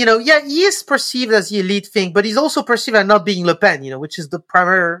doesn't, he is perceived as the elite thing, but he's also perceived as not being Le Pen, which is the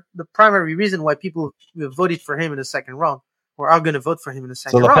primary reason why people voted for him in the second round or are going to vote for him in the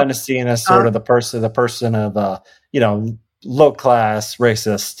second round. So Le Pen is seen as sort of the person of, low class,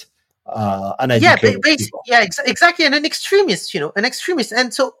 racist, uneducated people. Yeah, exactly. And an extremist,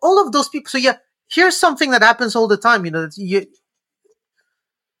 And so all of those people, here's something that happens all the time,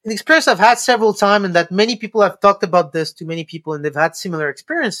 an experience I've had several times, and that many people have talked about this to many people, and they've had similar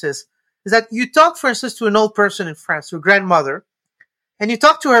experiences, is that you talk, for instance, to an old person in France, to a grandmother, and you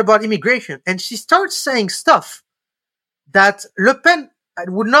talk to her about immigration, and she starts saying stuff that Le Pen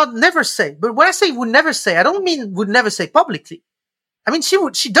would never say. But when I say would never say, I don't mean would never say publicly. I mean,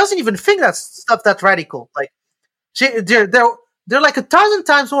 she doesn't even think that stuff that radical. Like, they're like 1,000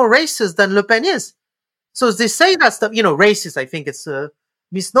 times more racist than Le Pen is. So as they say that stuff, racist, I think it's a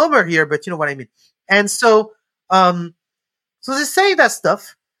misnomer here, but you know what I mean. And so they say that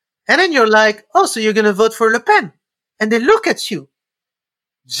stuff, and then you're like, oh, so you're going to vote for Le Pen. And they look at you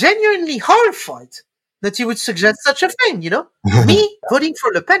genuinely horrified that you would suggest such a thing, Me voting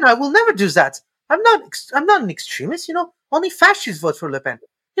for Le Pen, I will never do that. I'm not an extremist, Only fascists vote for Le Pen.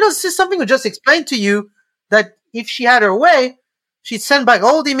 This is something we just explained to you, that if she had her way, she'd send back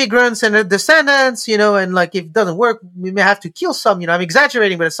all the immigrants and their descendants, and like, if it doesn't work, we may have to kill some, I'm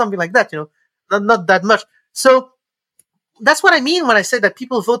exaggerating, but it's something like that, not that much. So that's what I mean when I say that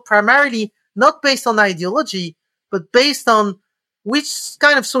people vote primarily not based on ideology, but based on which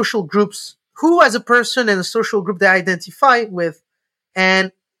kind of social groups, who as a person and a social group they identify with,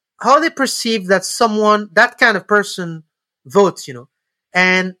 and how they perceive that that kind of person votes,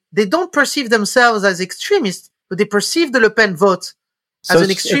 and they don't perceive themselves as extremists, but they perceive the Le Pen vote as an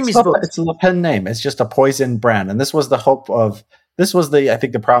extremist vote. It's a Le Pen name. It's just a poison brand. And this was the I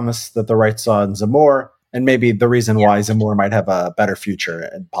think the promise that the right saw in Zemmour, and maybe the reason why Zemmour might have a better future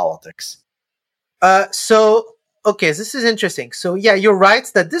in politics. Okay, this is interesting. So yeah, you're right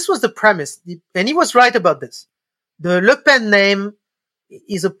that this was the premise, and he was right about this. The Le Pen name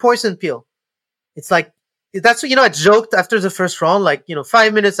is a poison pill. It's like, that's what, I joked after the first round,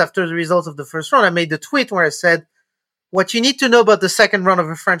 5 minutes after the results of the first round, I made the tweet where I said, what you need to know about the second round of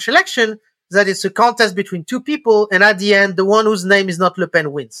a French election is that it's a contest between two people, and at the end, the one whose name is not Le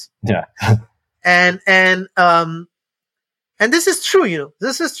Pen wins. Yeah. and this is true,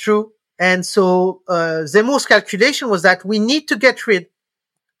 this is true. And so, Zemmour's calculation was that we need to get rid,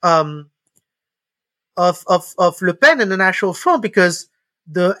 of Le Pen and the National Front, because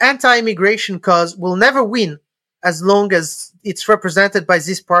the anti-immigration cause will never win as long as it's represented by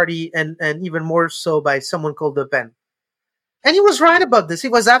this party, and even more so by someone called Le Pen. And he was right about this. He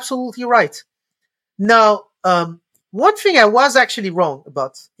was absolutely right. Now, one thing I was actually wrong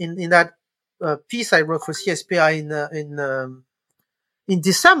about in that piece I wrote for CSPI in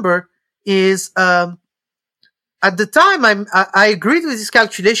December is, at the time I agreed with his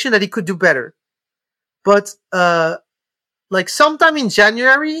calculation that he could do better, but sometime in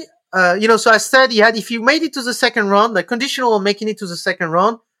January, so I said if he made it to the second round, conditional on making it to the second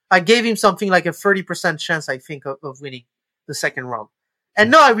round, I gave him something like a 30% chance, I think, of winning the second round.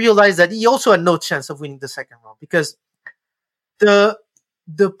 And now I realize that he also had no chance of winning the second round, because the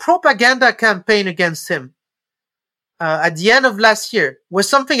propaganda campaign against him at the end of last year was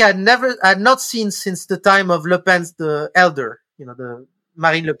something I had not seen since the time of Le Pen's the elder, the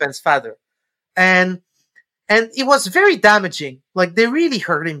Marine Le Pen's father, and it was very damaging. They really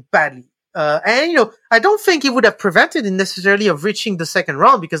hurt him badly. And I don't think it would have prevented him necessarily of reaching the second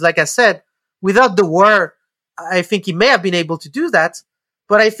round, because, like I said, without the war, I think he may have been able to do that,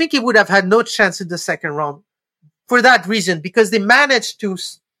 but I think he would have had no chance in the second round for that reason, because they managed to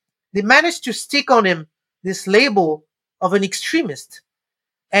stick on him this label of an extremist.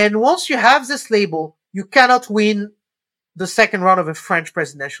 And once you have this label, you cannot win the second round of a French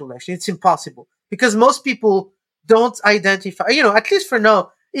presidential election. It's impossible, because most people don't identify, at least for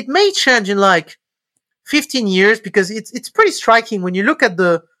now. It may change in 15 years, because it's pretty striking when you look at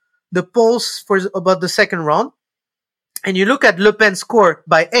the polls about the second round, and you look at Le Pen's score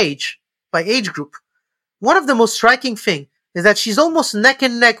by age group. One of the most striking thing is that she's almost neck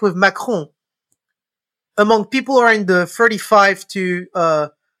and neck with Macron among people who are in the 35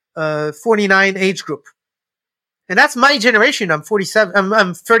 to 49 age group. And that's my generation. I'm 47.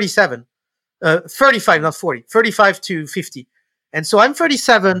 I'm 37. 35, not 40. 35 to 50. And so I'm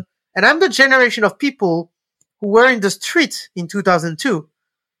 37, and I'm the generation of people who were in the street in 2002,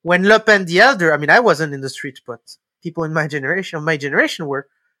 when Le Pen the elder, I mean, I wasn't in the streets, but people in my generation were.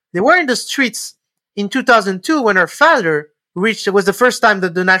 They were in the streets in 2002 when her father reached. It was the first time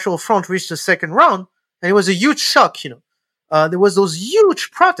that the National Front reached the second round, and it was a huge shock. There was those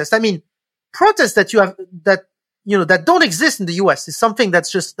huge protests. I mean, protests that that don't exist in the U.S. is something that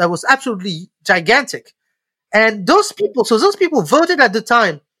was absolutely gigantic. And those people voted at the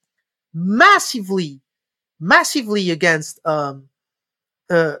time massively against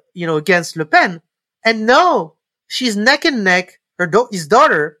against Le Pen, and now she's neck and neck. His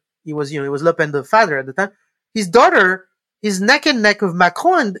daughter, it was Le Pen the father at the time. His daughter is neck and neck with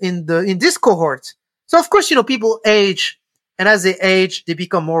Macron in this cohort. So of course, people age, and as they age, they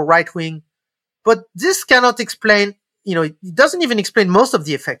become more right wing. But this cannot explain. It doesn't even explain most of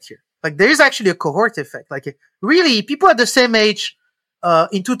the effect here. Like, there is actually a cohort effect. Like, really, people at the same age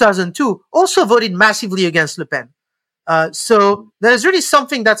in 2002 also voted massively against Le Pen. So there's really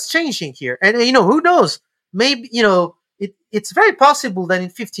something that's changing here. And, who knows? Maybe, it's very possible that in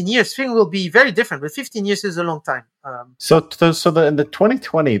 15 years, things will be very different. But 15 years is a long time. In the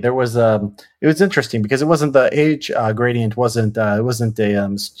 2020, there was it was interesting because it wasn't the age gradient it was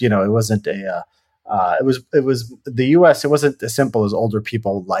the U.S. It wasn't as simple as older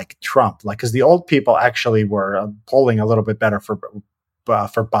people like Trump, because the old people actually were polling a little bit better for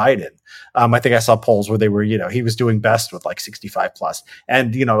Biden. I think I saw polls where they were, he was doing best with 65 plus,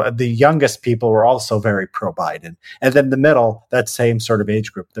 and the youngest people were also very pro Biden, and then the middle, that same sort of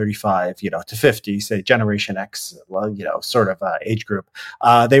age group, 35, to 50, say Generation X, age group.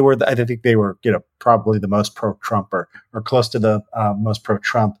 I think they were, probably the most pro Trump or close to the most pro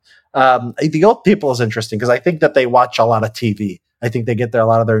Trump. The old people is interesting because I think that they watch a lot of TV. I think they get a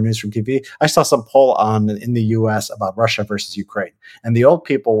lot of their news from TV. I saw some poll in the U.S. about Russia versus Ukraine, and the old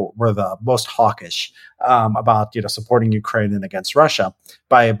people were the most hawkish about supporting Ukraine and against Russia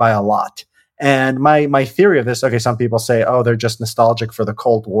by a lot. And my theory of this, okay, some people say, oh, they're just nostalgic for the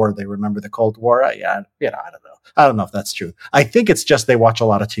Cold War. They remember the Cold War. I don't know. I don't know if that's true. I think it's just they watch a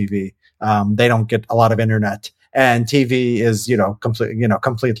lot of TV. They don't get a lot of internet. And TV is,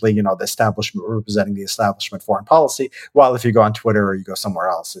 completely, the establishment, representing the establishment foreign policy. While if you go on Twitter or you go somewhere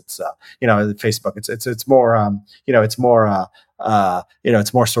else, it's, Facebook, it's more, it's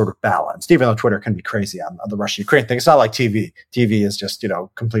more sort of balanced, even though Twitter can be crazy on the Russia-Ukraine thing. It's not like TV. TV is just,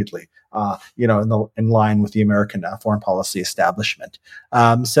 completely, in line with the American foreign policy establishment.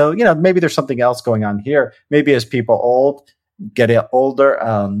 So, maybe there's something else going on here. Maybe as people get older,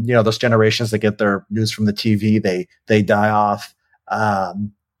 those generations that get their news from the TV, they die off.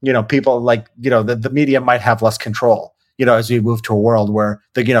 People the media might have less control, as we move to a world where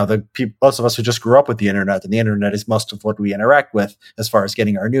the people, most of us who just grew up with the internet, and the internet is most of what we interact with as far as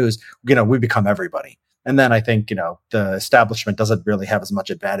getting our news, we become everybody. And then I think, the establishment doesn't really have as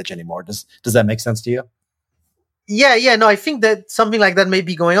much advantage anymore. Does that make sense to you? Yeah. No, I think that something like that may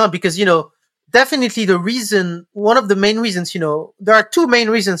be going on because, definitely one of the main reasons, there are two main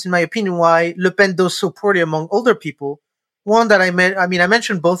reasons, in my opinion, why Le Pen does so poorly among older people. One that I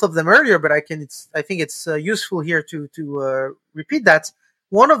mentioned both of them earlier, but I think it's useful here to repeat that.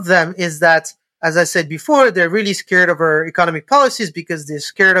 One of them is that, as I said before, they're really scared of our economic policies because they're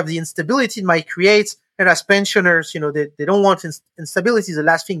scared of the instability it might create. And as pensioners, they don't want instability is the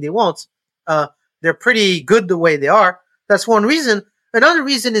last thing they want. They're pretty good the way they are. That's one reason. Another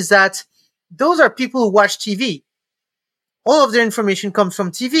reason is that those are people who watch TV. All of their information comes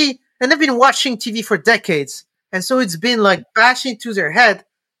from TV, and they've been watching TV for decades. And so it's been bashed into their head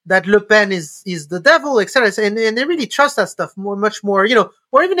that Le Pen is the devil, etc. And they really trust that stuff much more,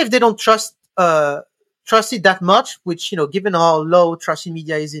 or even if they don't trust it that much, which, given how low trust in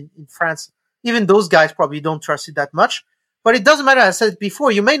media is in France, even those guys probably don't trust it that much. But it doesn't matter. As I said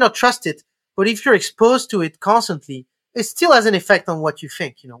before, you may not trust it, but if you're exposed to it constantly, it still has an effect on what you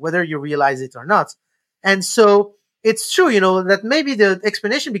think, whether you realize it or not. And so it's true, that maybe the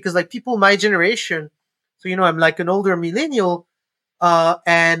explanation, because people my generation, so, I'm like an older millennial,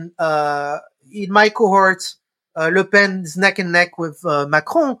 and in my cohort, Le Pen is neck and neck with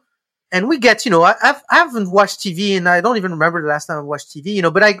Macron. And we get, I haven't watched TV, and I don't even remember the last time I watched TV,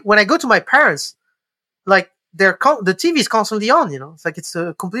 but when I go to my parents, the TV is constantly on, it's it's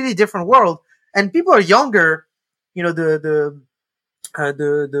a completely different world. And people are younger, the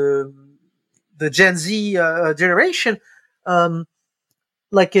Gen Z generation,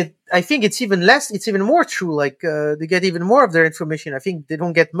 I think it's even more true. They get even more of their information. I think they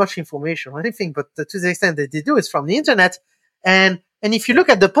don't get much information or anything, but to the extent that they do, it's from the internet. And if you look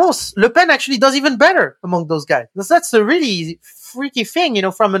at the polls, Le Pen actually does even better among those guys. That's a really freaky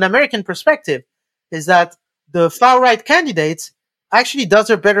thing, from an American perspective, is that the far right candidates actually does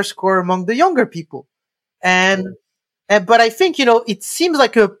a better score among the younger people. And but I think, it seems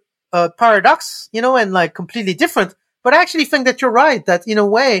like a paradox, and like completely different. But I actually think that you're right, that in a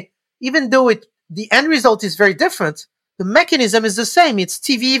way, even though the end result is very different, the mechanism is the same. It's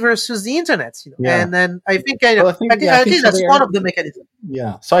TV versus the internet, Yeah. And then I think, Well, I think that's so one of the mechanisms.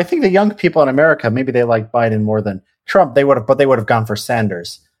 Yeah. So I think the young people in America, maybe they like Biden more than Trump. They would have gone for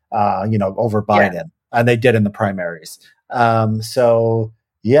Sanders, over Biden, and they did in the primaries. So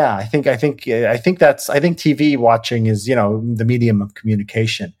yeah, I think TV watching is, the medium of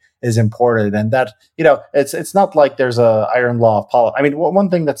communication is important, and that, it's not like there's a iron law of politics. I mean, one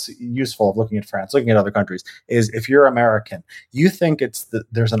thing that's useful of looking at France, looking at other countries, is if you're American, you think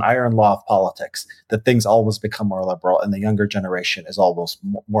there's an iron law of politics, that things always become more liberal, and the younger generation is always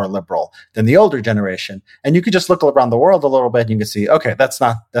more liberal than the older generation. And you could just look around the world a little bit, and you can see, okay, that's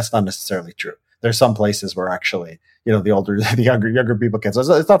not necessarily true. There's some places where actually, the younger people can. So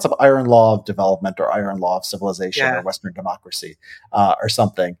it's not some iron law of development or iron law of civilization or Western democracy or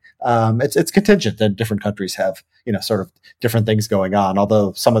something. It's contingent that different countries have, sort of different things going on.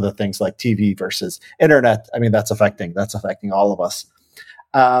 Although some of the things like TV versus internet, I mean, that's affecting all of us.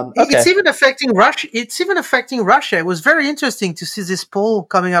 Okay. It's even affecting Russia. It was very interesting to see this poll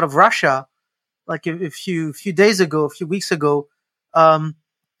coming out of Russia, like a few weeks ago.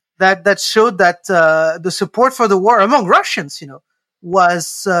 That showed that the support for the war among Russians,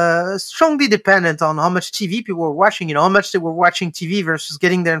 was strongly dependent on how much TV people were watching, how much they were watching TV versus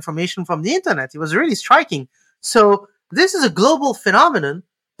getting their information from the internet. It was really striking. So this is a global phenomenon,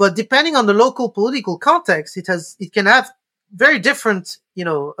 but depending on the local political context, it can have very different,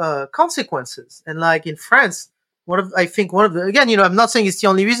 consequences. And like in France, I'm not saying it's the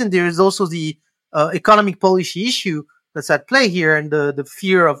only reason. There is also the economic policy issue that's at play here, and the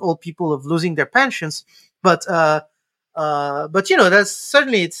fear of old people of losing their pensions. But that's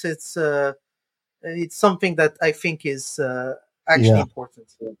certainly it's something that I think is actually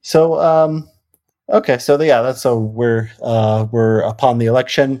important. So okay, so we're upon the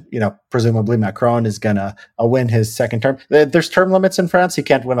election. Presumably Macron is gonna win his second term. There's term limits in France. He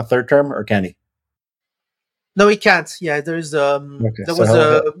can't win a third term, or can he? No, he can't. Yeah, there was a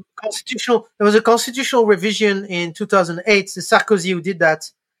constitutional revision in 2008. It's Sarkozy who did that,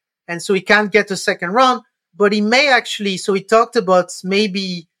 and so he can't get a second run. But he may actually. So he talked about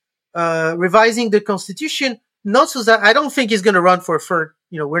maybe revising the constitution, not so that I don't think he's going to run for a third.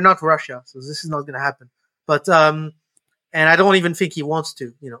 We're not Russia, so this is not going to happen. But and I don't even think he wants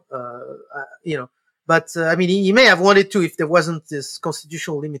to. But I mean, he may have wanted to if there wasn't this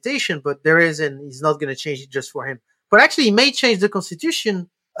constitutional limitation, but there is, and he's not going to change it just for him. But actually, he may change the constitution,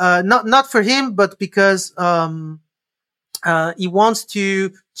 not for him, but because he wants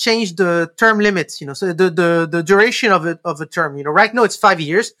to change the term limits. So the duration of a term. Right now it's 5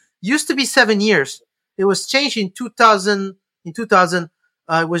 years. Used to be 7 years. It was changed in 2000. In 2000,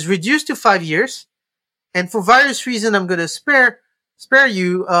 it was reduced to 5 years, and for various reasons, I'm going to spare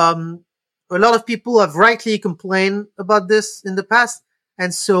you. A lot of people have rightly complained about this in the past.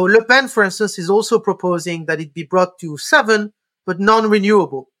 And so Le Pen, for instance, is also proposing that it be brought to 7, but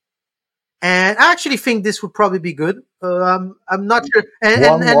non-renewable. And I actually think this would probably be good. I'm not sure. And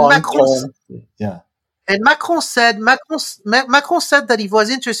Macron said that he was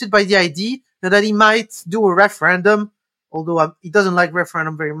interested by the idea that he might do a referendum, although he doesn't like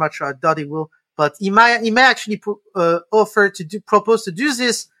referendum very much. I doubt he will, but he may actually propose to do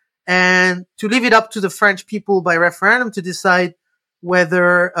this, and to leave it up to the French people by referendum to decide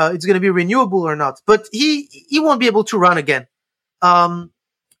whether it's going to be renewable or not. But he won't be able to run again.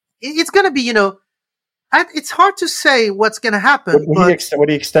 It's going to be, it's hard to say what's going to happen. Would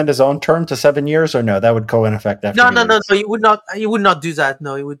he extend his own term to 7 years, or no? That would go in effect after. No. He would not. He would not do that.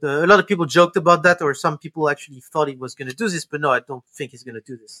 No, he would. A lot of people joked about that, or some people actually thought he was going to do this. But no, I don't think he's going to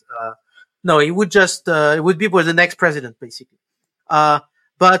do this. No, he would just. It would be for the next president, basically.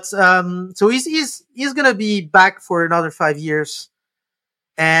 But so he's going to be back for another 5 years,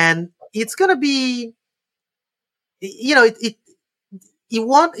 and it's going to be, he's going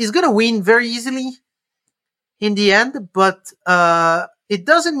to win very easily in the end, but it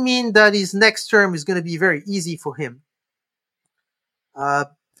doesn't mean that his next term is going to be very easy for him.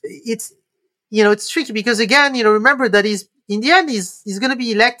 It's tricky because, again, remember that in the end he's going to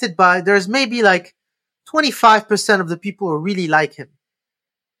be elected by, there's maybe like 25% of the people who really like him.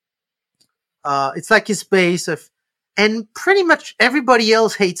 It's like his base and pretty much everybody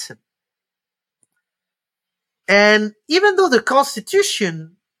else hates him. And even though the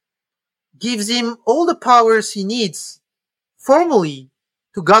Constitution gives him all the powers he needs formally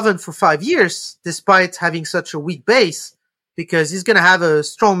to govern for 5 years, despite having such a weak base, because he's going to have a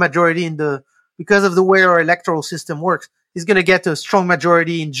strong majority because of the way our electoral system works. He's going to get a strong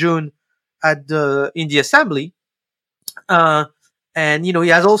majority in June in the assembly. And, he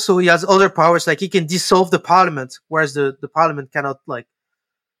has other powers, like he can dissolve the parliament, whereas the parliament cannot,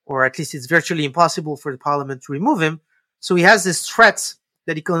 or at least it's virtually impossible for the parliament to remove him. So he has this threat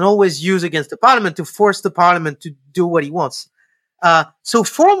that he can always use against the parliament to force the parliament to do what he wants. So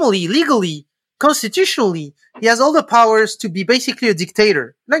formally, legally, constitutionally, he has all the powers to be basically a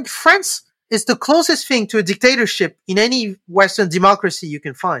dictator. Like France is the closest thing to a dictatorship in any Western democracy you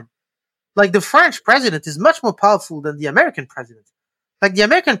can find. Like the French president is much more powerful than the American president. Like the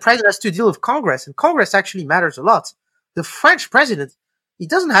American president has to deal with Congress, and Congress actually matters a lot. The French president, he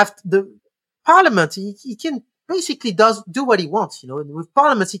doesn't have the parliament. He can basically do what he wants. And with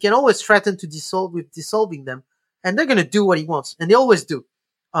parliaments, he can always threaten to dissolving them, and they're going to do what he wants, and they always do.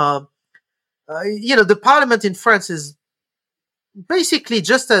 The parliament in France is basically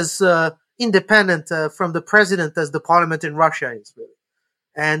just as independent from the president as the parliament in Russia is, really.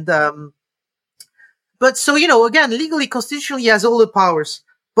 And but so, again, legally, constitutionally, he has all the powers.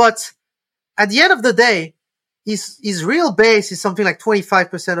 But at the end of the day, his real base is something like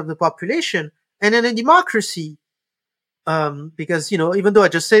 25% of the population. And in a democracy, because, even though I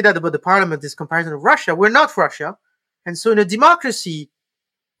just say that about the parliament, this comparison of Russia, we're not Russia. And so in a democracy,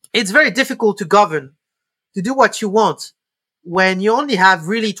 it's very difficult to govern, to do what you want, when you only have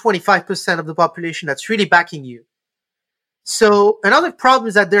really 25% of the population that's really backing you. So another problem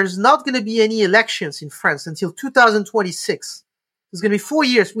is that there's not going to be any elections in France until 2026. There's going to be 4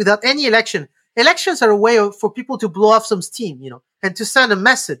 years without any election. Elections are a way for people to blow off some steam, and to send a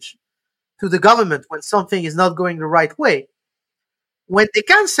message to the government when something is not going the right way. When they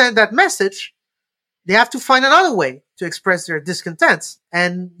can't send that message, they have to find another way to express their discontent.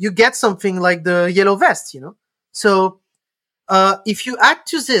 And you get something like the yellow vest, So if you add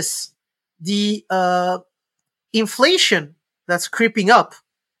to this the inflation that's creeping up,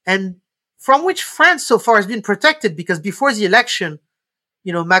 and from which France so far has been protected, because before the election,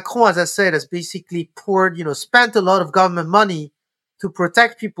 Macron, as I said, has basically spent a lot of government money to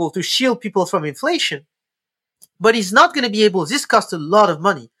protect people, to shield people from inflation. But he's not going to be able, this costs a lot of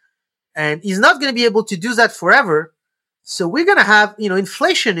money, and he's not going to be able to do that forever. So we're going to have,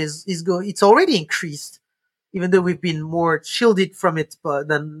 inflation it's already increased, even though we've been more shielded from it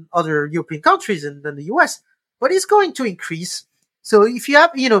than other European countries and than the US. But it's going to increase. So if you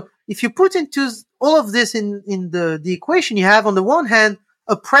have, if you put into all of this in the equation, you have on the one hand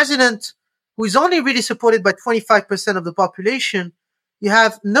a president who is only really supported by 25% of the population. You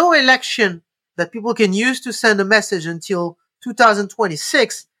have no election that people can use to send a message until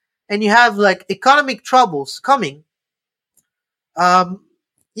 2026, and you have economic troubles coming.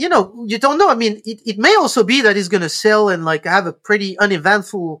 You don't know. I mean, it may also be that he's going to sell and have a pretty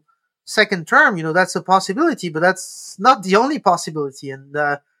uneventful second term. That's a possibility, but that's not the only possibility. And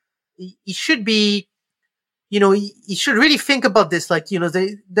he should be, he should really think about this.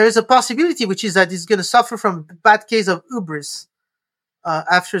 There's a possibility, which is that he's going to suffer from a bad case of hubris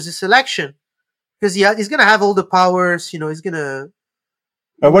after this election, because he's going to have all the powers. He's going to.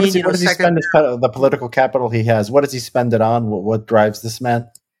 What does he spend the political capital he has? What does he spend it on? What drives this man?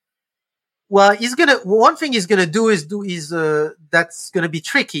 Well, one thing he's going to do is that's going to be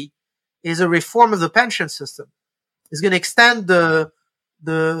tricky, is a reform of the pension system. He's going to extend the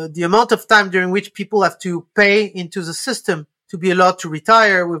amount of time during which people have to pay into the system to be allowed to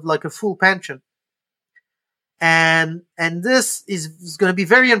retire with a full pension. And this is going to be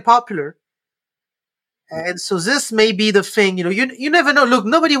very unpopular. And so this may be the thing, you never know. Look,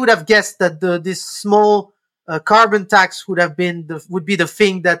 nobody would have guessed that this small carbon tax would be the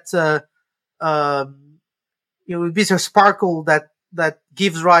thing that would be the sparkle that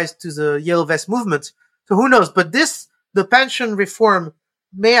gives rise to the Yellow Vest movement. So who knows? But the pension reform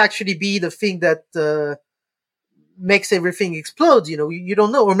may actually be the thing that makes everything explode. You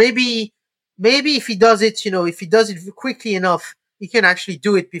don't know. Or maybe if he does it, if he does it quickly enough, he can actually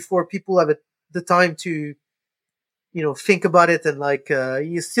do it before people have the time to, think about it, and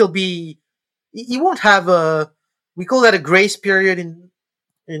he'll still be. He won't have we call that a grace period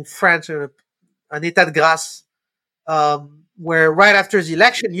in France, or an état de grâce, where right after the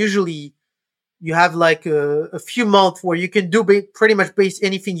election, usually you have a few months where you can do pretty much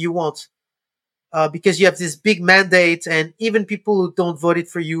anything you want, because you have this big mandate, and even people who don't vote it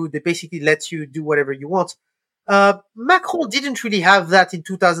for you, they basically let you do whatever you want. Macron didn't really have that in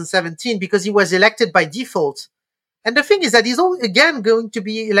 2017 because he was elected by default. And the thing is that he's again going to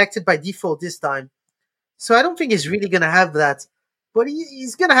be elected by default this time. So I don't think he's really going to have that. But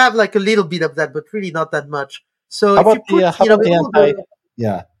he's going to have a little bit of that, but really not that much. So How if you about put, how about the all anti? the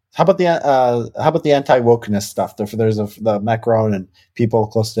Yeah. How about the anti wokeness stuff? The Macron and people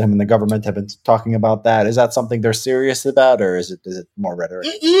close to him in the government have been talking about that. Is that something they're serious about, or is it more rhetoric?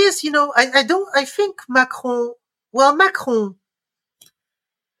 it is, I don't, I think Macron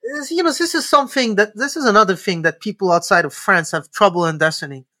is, this is this is another thing that people outside of France have trouble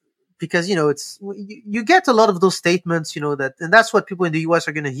understanding, because, you get a lot of those statements, and that's what people in the US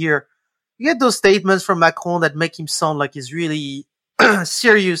are going to hear. You get those statements from Macron that make him sound like he's really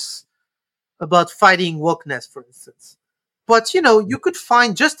serious about fighting wokeness, for instance. But, you could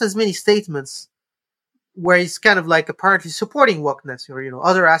find just as many statements where he's kind of like apparently supporting wokeness, or,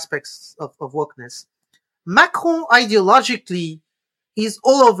 other aspects of wokeness. Macron ideologically is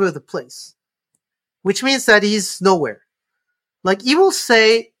all over the place, which means that he's nowhere. Like, he will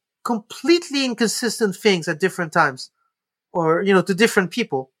say completely inconsistent things at different times, or, to different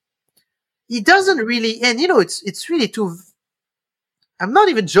people. He doesn't really, and, it's really too, I'm not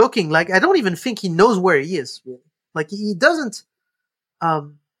even joking. Like, I don't even think he knows where he is, really. Like, he doesn't,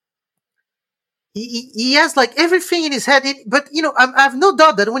 um, he has like everything in his head, but, I have no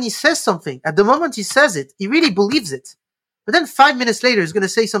doubt that when he says something, at the moment he says it, he really believes it. But then 5 minutes later, he's going to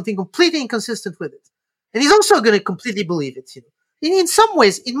say something completely inconsistent with it. And he's also going to completely believe it, In some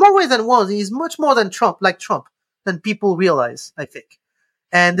ways, in more ways than one, he's much more than Trump, than people realize, I think.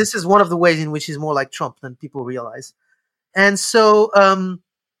 And this is one of the ways in which he's more like Trump than people realize. And so,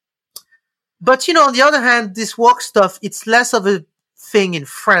 but, on the other hand, this woke stuff, it's less of a thing in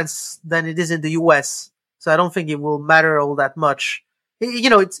France than it is in the US. So I don't think it will matter all that much.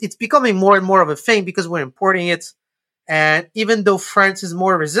 It's becoming more and more of a thing because we're importing it. And even though France is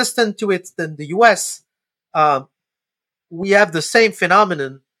more resistant to it than the US, we have the same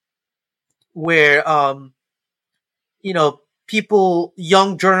phenomenon where, people,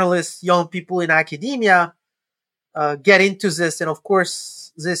 young journalists, young people in academia, get into this. And of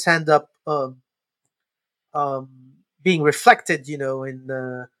course, this end up being reflected, in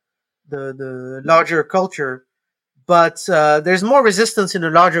the larger culture. But there's more resistance in the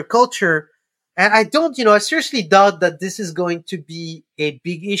larger culture. And I seriously doubt that this is going to be a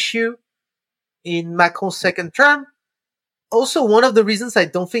big issue in Macron's second term. Also, one of the reasons I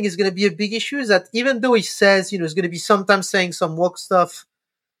don't think it's going to be a big issue is that even though he says, he's going to be sometimes saying some woke stuff,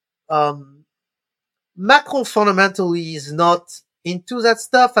 Macron fundamentally is not into that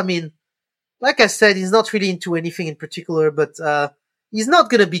stuff. I mean, like I said, he's not really into anything in particular, but he's not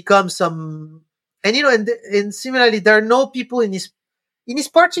going to become some. And and similarly, there are no people in his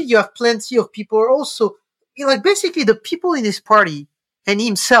party. You have plenty of people who are also, like basically the people in his party and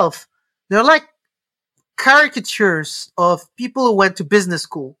himself. They're like caricatures of people who went to business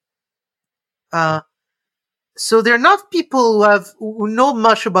school. So they're not people who know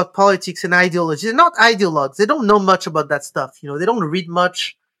much about politics and ideology. They're not ideologues. They don't know much about that stuff. They don't read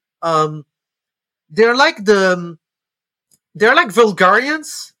much. They're like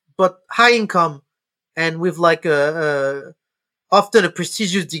vulgarians, but high income and with like often a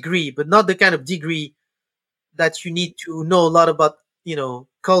prestigious degree, but not the kind of degree that you need to know a lot about,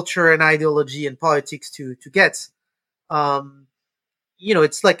 culture and ideology and politics to get.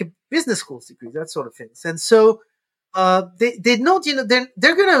 It's like a business school degree, that sort of things. And so they know,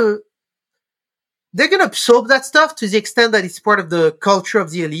 they're gonna absorb that stuff to the extent that it's part of the culture of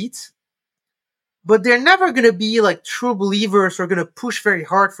the elite. But they're never gonna be like true believers or gonna push very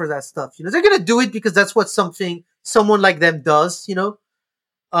hard for that stuff. They're gonna do it because that's what someone like them does. So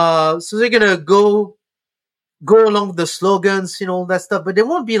they're gonna go along with the slogans, all that stuff. But they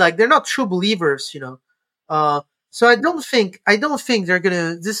won't be like, they're not true believers. So I don't think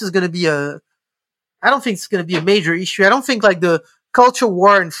this is gonna be I don't think it's gonna be a major issue. I don't think like the culture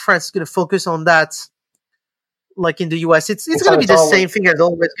war in France is gonna focus on that. Like in the US, it's going to be the same thing as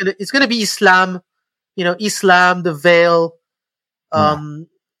always. It's going to be Islam, Islam, the veil,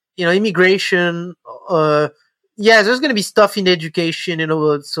 immigration. There's going to be stuff in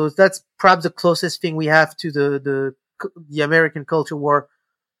education, so that's perhaps the closest thing we have to the American culture war.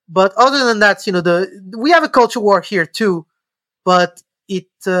 But other than that, we have a culture war here too, but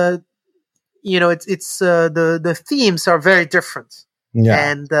the themes are very different.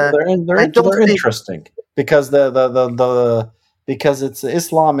 Yeah, and they're interesting because because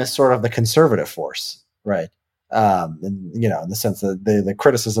Islam is sort of the conservative force, right? In the sense that the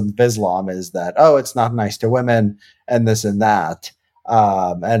criticism of Islam is that it's not nice to women and this and that,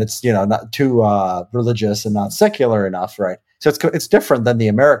 and it's not too religious and not secular enough, right? So it's different than the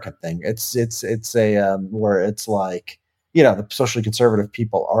American thing. It's a where it's like the socially conservative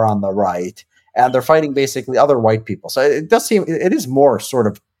people are on the right. And they're fighting basically other white people. So it does seem it is more sort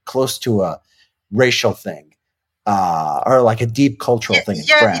of close to a racial thing. or like a deep cultural thing in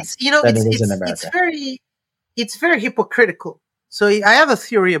France than it is in America. It's very hypocritical. So I have a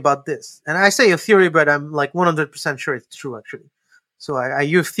theory about this, and I say a theory, but I'm like 100% sure it's true, actually. So I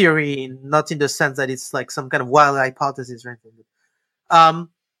use theory not in the sense that it's like some kind of wild hypothesis or anything.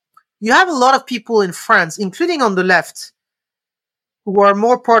 You have a lot of people in France, including on the left, who are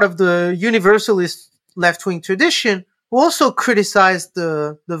more part of the universalist left-wing tradition, who also criticize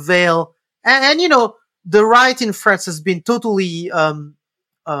the veil. And the right in France has been totally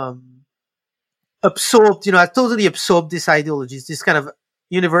absorbed, totally absorbed these ideologies, this kind of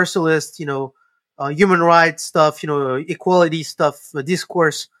universalist, human rights stuff, equality stuff,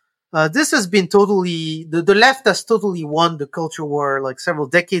 discourse. This has been totally, the left has totally won the culture war like several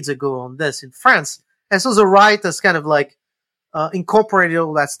decades ago on this in France. And so the right has kind of like incorporated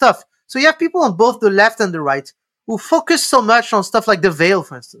all that stuff. So you have people on both the left and the right who focus so much on stuff like the veil,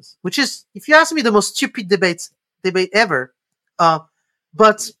 for instance, which is, if you ask me, the most stupid debate ever.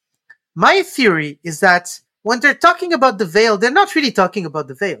 But my theory is that when they're talking about the veil, they're not really talking about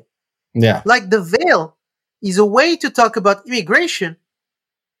the veil. Yeah. Like the veil is a way to talk about immigration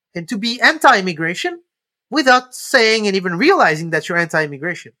and to be anti-immigration without saying and even realizing that you're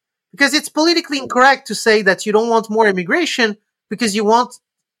anti-immigration. Because it's politically incorrect to say that you don't want more immigration because you want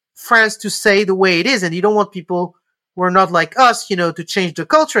France to stay the way it is, and you don't want people who are not like us, to change the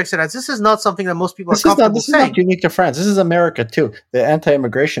culture, etc. This is not something that most people are comfortable saying. This is not unique to France. This is America too. The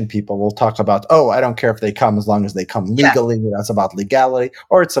anti-immigration people will talk about, I don't care if they come as long as they come legally. Yeah. That's about legality,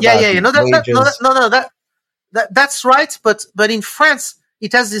 or it's about wages. That's right. But in France,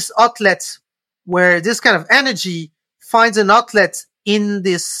 it has this outlet where this kind of energy finds an outlet in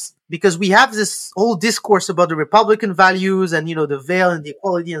this, because we have this whole discourse about the Republican values and, the veil and the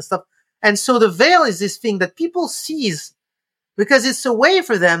equality and stuff. And so the veil is this thing that people seize because it's a way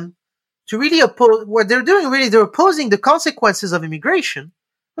for them to really oppose what they're doing. Really, they're opposing the consequences of immigration.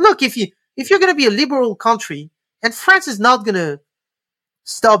 Look, if you're going to be a liberal country, and France is not going to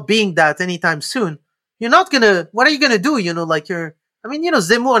stop being that anytime soon, you're not going to, what are you going to do?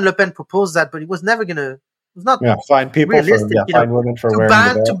 Zemmour and Le Pen proposed that, but it was never going to, it was not find people realistic, find women for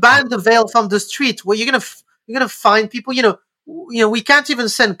to ban the veil from the street. Well, you're gonna find people. We can't even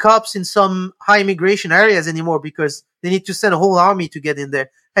send cops in some high immigration areas anymore because they need to send a whole army to get in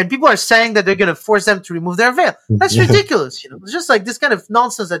there. And people are saying that they're gonna force them to remove their veil. That's ridiculous. It's just like this kind of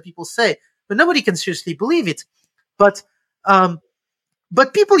nonsense that people say, but nobody can seriously believe it. But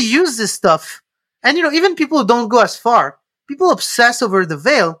people use this stuff, and even people who don't go as far, people obsess over the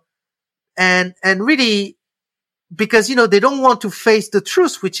veil, and really. Because, they don't want to face the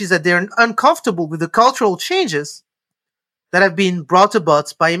truth, which is that they're uncomfortable with the cultural changes that have been brought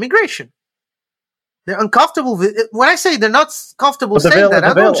about by immigration. They're uncomfortable with it. When I say they're not comfortable saying that,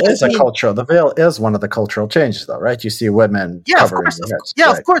 the veil is a cultural. The veil is one of the cultural changes, though, right? You see women covering their heads.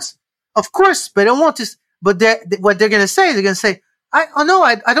 Yeah, right. Of course. But I don't want to. But what they're going to say,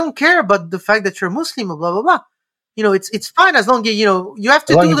 I don't care about the fact that you're a Muslim, or blah blah blah. It's fine as long as you have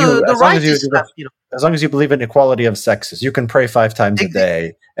to do the right stuff. As long as you believe in equality of sexes, you can pray 5 times a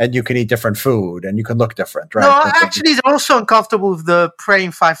day, and you can eat different food, and you can look different, right? No, actually, they're also uncomfortable with the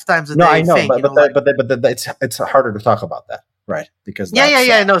praying 5 times a day. No, I know, but it's harder to talk about that, right? Because no.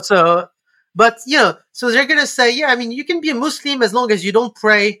 So they're gonna say, you can be a Muslim as long as you don't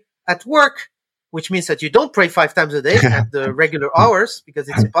pray at work, which means that you don't pray 5 times a day at the regular hours because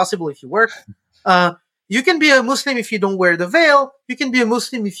it's impossible if you work. You can be a Muslim if you don't wear the veil. You can be a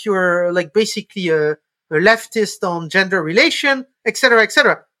Muslim if you're like basically a leftist on gender relation, etc.,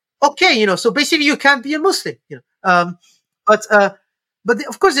 etc. Okay, so basically you can't be a Muslim, But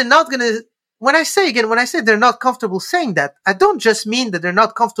of course they're not gonna. When I say they're not comfortable saying that, I don't just mean that they're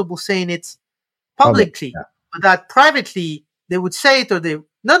not comfortable saying it publicly, but that privately they would say it, or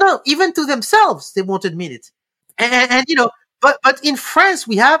even to themselves they won't admit it, and But in France,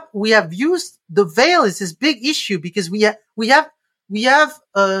 we have used the veil as this big issue because we have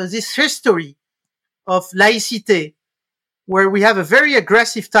this history of laïcité where we have a very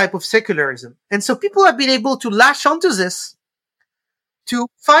aggressive type of secularism, and so people have been able to lash onto this to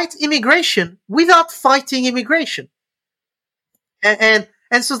fight immigration without fighting immigration, and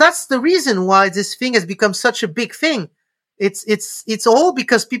so that's the reason why this thing has become such a big thing. It's all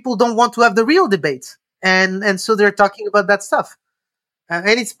because people don't want to have the real debate. And so they're talking about that stuff.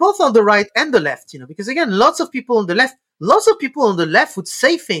 And it's both on the right and the left, because again, lots of people on the left would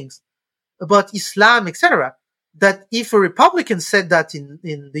say things about Islam, etc., that if a Republican said that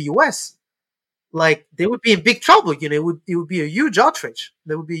in the US, like they would be in big trouble. It would be a huge outrage.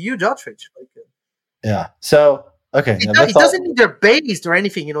 There would be a huge outrage. Yeah. So, okay. It doesn't mean they're based or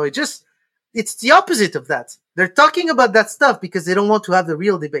anything, it just, it's the opposite of that. They're talking about that stuff because they don't want to have the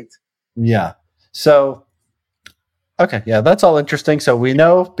real debate. Yeah. So, okay. Yeah, that's all interesting. So we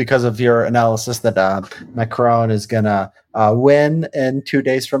know because of your analysis that Macron is going to win in 2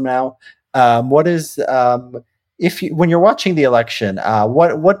 days from now. What is, when you're watching the election,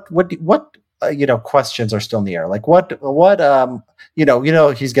 what questions are still in the air? Like what,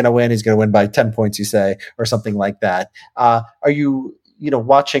 he's going to win. He's going to win by 10 points, you say, or something like that. Are you,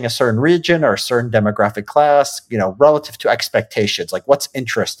 watching a certain region or a certain demographic class, relative to expectations? Like what's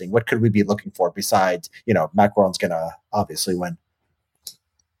interesting? What could we be looking for besides, Macron's going to obviously win?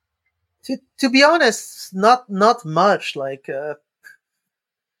 To be honest, not much. Like,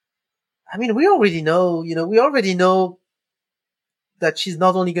 we already know that she's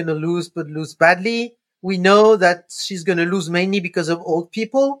not only going to lose, but lose badly. We know that she's going to lose mainly because of old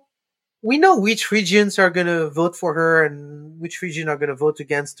people. We know which regions are going to vote for her and which region are going to vote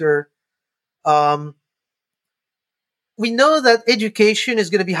against her. We know that education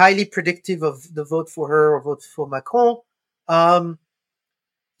is going to be highly predictive of the vote for her or vote for Macron.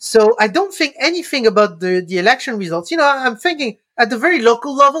 So I don't think anything about the election results. I'm thinking at the very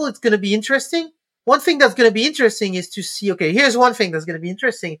local level, it's going to be interesting. One thing that's going to be interesting is to see, okay, here's one thing that's going to be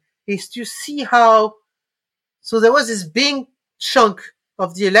interesting is to see how, so there was this big chunk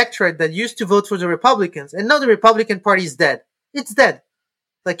of the electorate that used to vote for the Republicans, and now the Republican Party is dead. It's dead.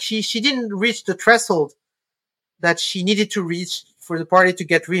 Like she didn't reach the threshold that she needed to reach for the party to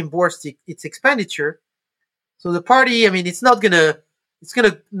get reimbursed its expenditure. So the party, it's not gonna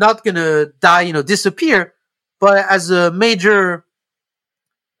die, disappear, but as a major,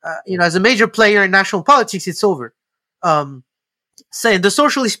 player in national politics, it's over. Saying the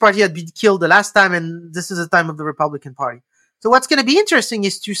Socialist Party had been killed the last time, and this is the time of the Republican Party. So what's going to be interesting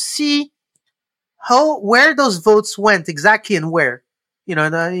is to see where those votes went exactly and where,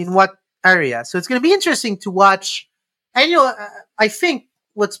 in what area. So it's going to be interesting to watch. And, I think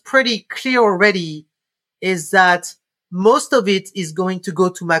what's pretty clear already is that most of it is going to go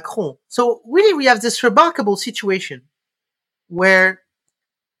to Macron. So really we have this remarkable situation where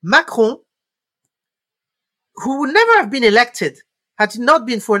Macron, who would never have been elected had it not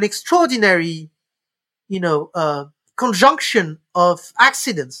been for an extraordinary, conjunction of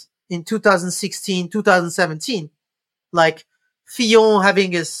accidents in 2016, 2017, like Fillon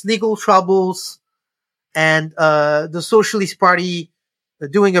having his legal troubles and the Socialist Party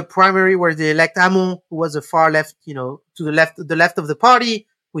doing a primary where they elect Hamon, who was a far left, to the left of the party,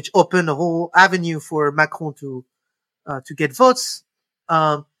 which opened a whole avenue for Macron to get votes.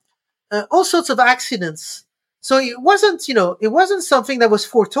 All sorts of accidents. So it wasn't something that was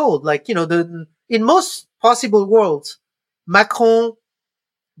foretold. Like, in most possible worlds, Macron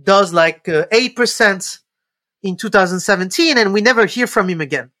does like 8% in 2017 and we never hear from him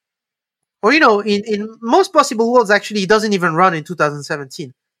again. Or, in most possible worlds, actually, he doesn't even run in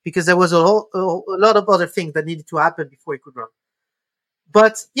 2017 because there was a lot of other things that needed to happen before he could run.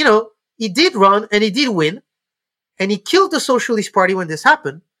 But, he did run and he did win and he killed the Socialist Party when this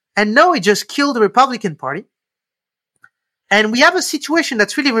happened. And now he just killed the Republican Party. And we have a situation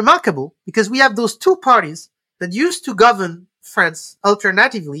that's really remarkable because we have those two parties that used to govern France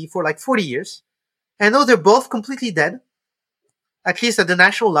alternatively for like 40 years. And now they're both completely dead, at least at the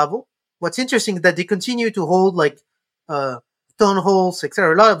national level. What's interesting is that they continue to hold like town halls,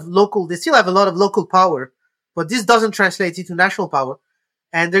 etc. They still have a lot of local power, but this doesn't translate into national power.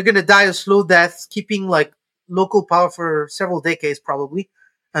 And they're going to die a slow death, keeping like local power for several decades probably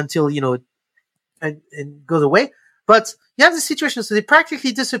until, and goes away. But you have the situation, so they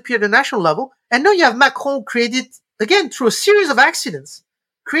practically disappeared at the national level. And now you have Macron created, again, through a series of accidents,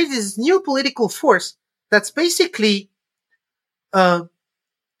 created this new political force that's basically the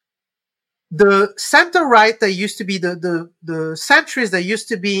center-right that used to be the centrists that used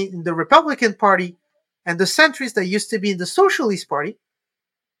to be in the Republican Party and the centrists that used to be in the Socialist Party.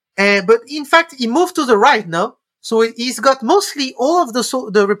 But in fact, he moved to the right now. So he's got mostly all of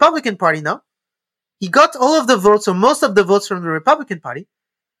the Republican Party now. He got all of the votes or most of the votes from the Republican Party.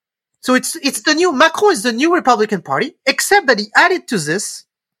 So it's the new, Macron is the new Republican Party, except that he added to this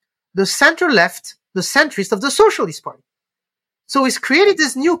the center-left, the centrist of the Socialist Party. So he's created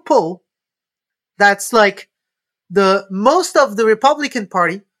this new pole that's like the most of the Republican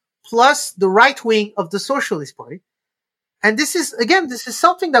Party plus the right wing of the Socialist Party. And this is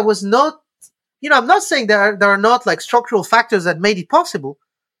something that was not, I'm not saying there are not like structural factors that made it possible,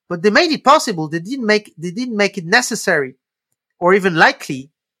 but they made it possible. They didn't make it necessary or even likely.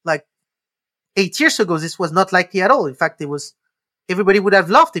 Like 8 years ago, this was not likely at all. In fact, everybody would have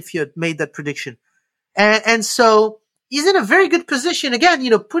laughed if you had made that prediction. And so he's in a very good position. Again,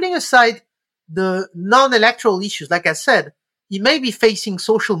 putting aside the non-electoral issues, like I said, he may be facing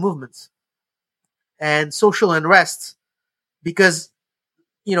social movements and social unrest because,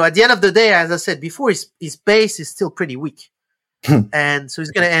 at the end of the day, as I said before, his base is still pretty weak. And so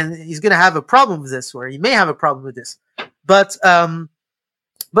he's gonna have a problem with this, or he may have a problem with this. But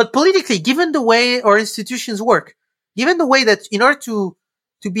politically, given the way our institutions work, given the way that in order to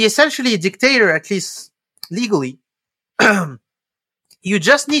be essentially a dictator, at least legally, you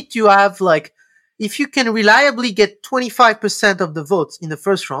just need to have, like, if you can reliably get 25% of the votes in the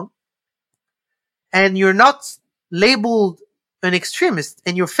first round, and you're not labeled an extremist,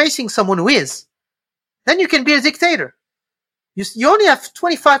 and you're facing someone who is, then you can be a dictator. You only have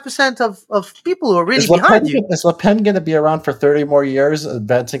 25% of people who are really behind you. Is Le Pen going to be around for 30 more years,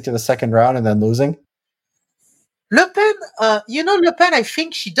 advancing to the second round and then losing? Le Pen, Le Pen, I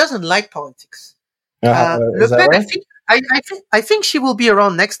think she doesn't like politics. Le Pen, right? I think she will be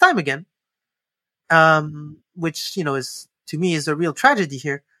around next time again, which, is, to me, is a real tragedy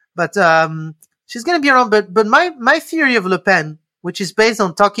here. But she's going to be around. But my theory of Le Pen, which is based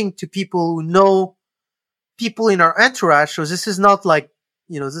on talking to people who know people in our entourage, so this is not like,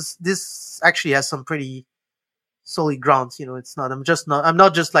 this actually has some pretty solid grounds. It's not. I'm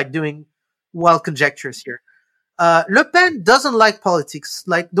not just like doing wild conjectures here. Le Pen doesn't like politics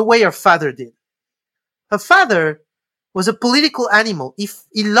like the way her father did. Her father was a political animal. He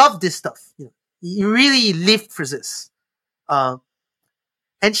loved this stuff. He really lived for this.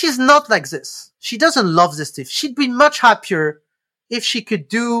 And she's not like this. She doesn't love this stuff. She'd be much happier if she could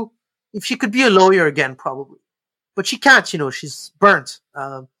be a lawyer again, probably. But she can't, she's burnt.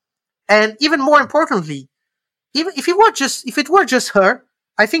 And even more importantly, even if it were just her,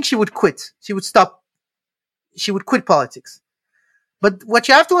 I think she would quit. She would quit politics. But what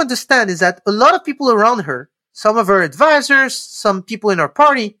you have to understand is that a lot of people around her, some of her advisors, some people in her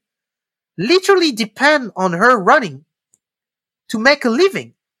party, literally depend on her running to make a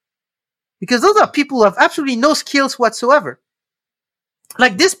living. Because those are people who have absolutely no skills whatsoever.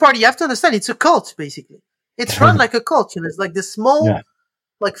 Like this party, you have to understand, it's a cult, basically. It's run like a cult. It's like this small,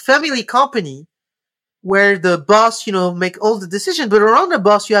 like family company where the boss, make all the decisions. But around the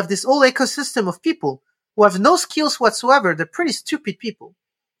boss, you have this whole ecosystem of people who have no skills whatsoever. They're pretty stupid people.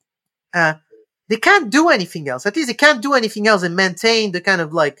 They can't do anything else. At least they can't do anything else and maintain the kind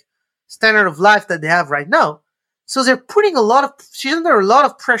of like standard of life that they have right now. So they're putting she's under a lot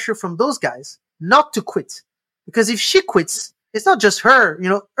of pressure from those guys not to quit. Because if she quits, it's not just her,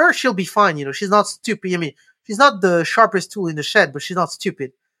 she'll be fine. She's not stupid. I mean, she's not the sharpest tool in the shed, but she's not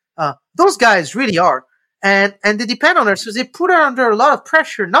stupid. Those guys really are. And they depend on her. So they put her under a lot of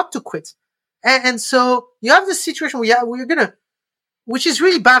pressure not to quit. And so you have this situation which is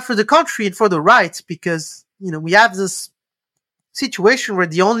really bad for the country and for the right, because, we have this situation where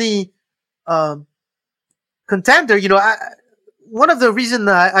the only, contender, one of the reasons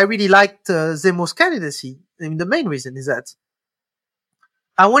I really liked Zemmour's candidacy, the main reason is that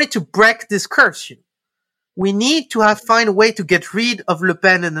I wanted to break this curse. We need to find a way to get rid of Le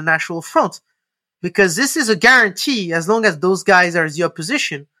Pen and the National Front, because this is a guarantee, as long as those guys are the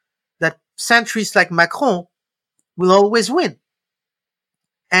opposition, that centrists like Macron will always win.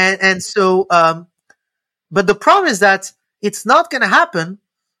 And so, but the problem is that it's not going to happen,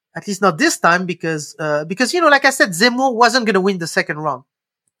 at least not this time, because, like I said, Zemmour wasn't going to win the second round.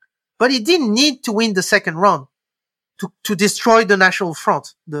 But he didn't need to win the second round to destroy the National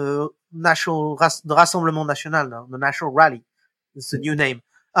Front, the Rassemblement National now, the National Rally. It's the new name.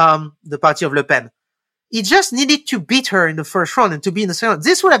 The party of Le Pen. He just needed to beat her in the first round and to be in the second round.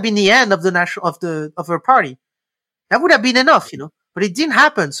 This would have been the end of of her party. That would have been enough, but it didn't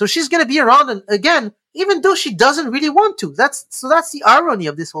happen. So she's going to be around again, even though she doesn't really want to. That's the irony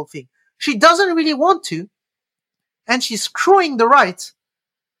of this whole thing. She doesn't really want to, and she's screwing the right,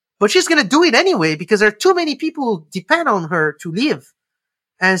 but she's going to do it anyway because there are too many people who depend on her to live.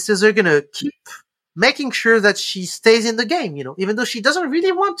 And so they're going to keep making sure that she stays in the game, even though she doesn't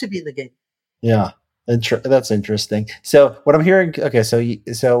really want to be in the game. Yeah. That's interesting. So what I'm hearing,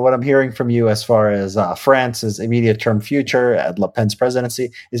 so what I'm hearing from you as far as France's immediate term future at Le Pen's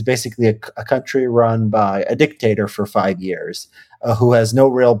presidency is basically a country run by a dictator for 5 years who has no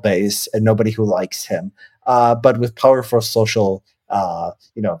real base and nobody who likes him, but with powerful social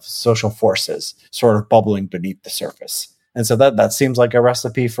forces sort of bubbling beneath the surface. And so that seems like a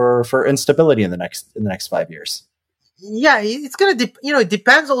recipe for instability in the next 5 years. Yeah, it's gonna it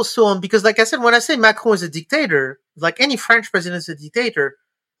depends also on, because like I said, when I say Macron is a dictator, like any French president is a dictator,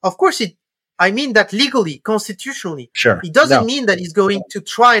 of course I mean that legally, constitutionally. Sure. It doesn't mean that he's going to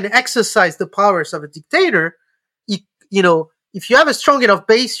try and exercise the powers of a dictator. if you have a strong enough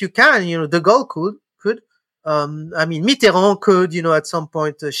base, you can, De Gaulle could. I mean, Mitterrand could, at some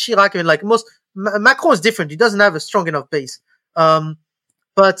point, Chirac, and like Macron is different. He doesn't have a strong enough base.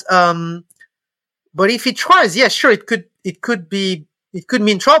 But if he tries, yeah, sure, it could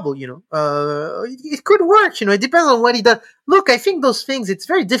mean trouble, it could work, it depends on what he does. Look, I think those things, it's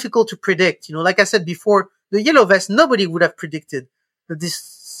very difficult to predict, like I said before, the Yellow Vest, nobody would have predicted that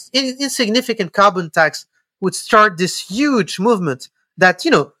this insignificant carbon tax would start this huge movement that,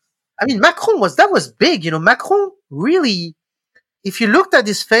 I mean, Macron that was big, Macron really, if you looked at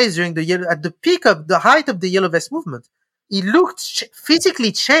his face at the peak of the height of the Yellow Vest movement, he looked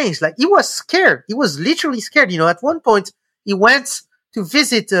physically changed. Like he was scared. He was literally scared. At one point he went to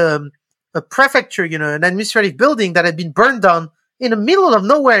visit a prefecture, an administrative building that had been burned down in the middle of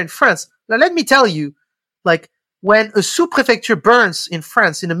nowhere in France. Now, let me tell you, like when a sous-prefecture burns in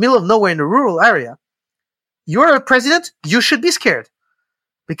France in the middle of nowhere in a rural area, you're a president, you should be scared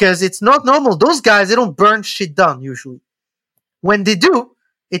because it's not normal. Those guys, they don't burn shit down usually. When they do,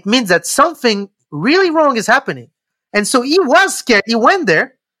 it means that something really wrong is happening. And so he was scared. He went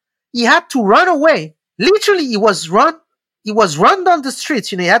there. He had to run away. Literally, he was run down the streets.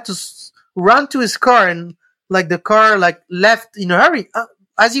 He had to run to his car, and like the car left in a hurry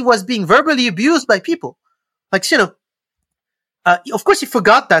as he was being verbally abused by people. Of course he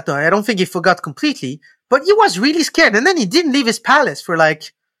forgot that. Though. I don't think he forgot completely, but he was really scared. And then he didn't leave his palace for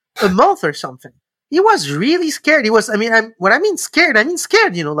like a month or something. He was really scared. He was, when I mean scared,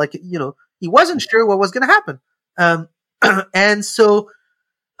 he wasn't sure what was going to happen. And so,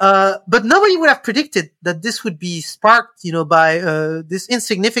 but nobody would have predicted that this would be sparked, by, this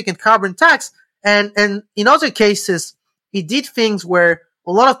insignificant carbon tax. And in other cases, he did things where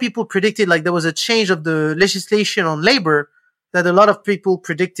a lot of people predicted, like there was a change of the legislation on labor that a lot of people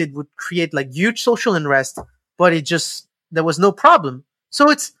predicted would create like huge social unrest, but there was no problem. So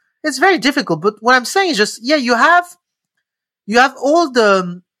it's very difficult. But what I'm saying is just, yeah, you have all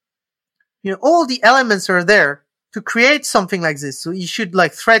the, all the elements are there to create something like this. So you should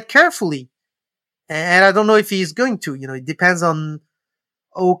like tread carefully. And I don't know if he's going to, it depends on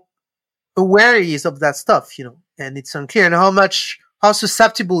how aware he is of that stuff, and it's unclear and how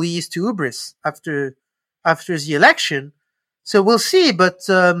susceptible he is to hubris after the election. So we'll see, but,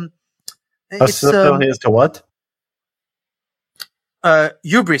 how susceptible he is to what?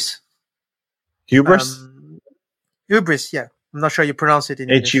 Hubris. Hubris? Hubris, yeah. I'm not sure you pronounce it in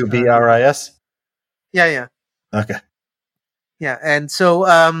Hubris? Yeah. Okay. Yeah, and so,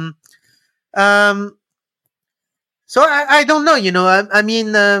 so I don't know,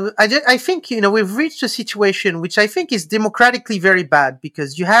 I think, we've reached a situation which I think is democratically very bad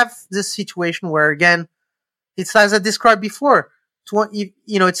because you have this situation where, again, it's as I described before,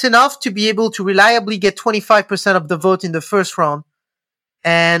 it's enough to be able to reliably get 25% of the vote in the first round.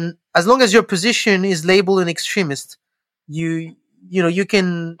 And as long as your position is labeled an extremist, you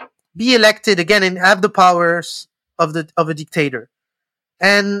can be elected again and have the powers of a dictator.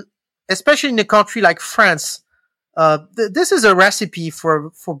 And especially in a country like France, this is a recipe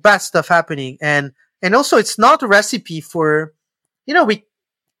for bad stuff happening. And also it's not a recipe for,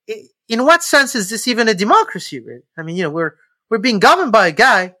 in what sense is this even a democracy, right? I mean, we're being governed by a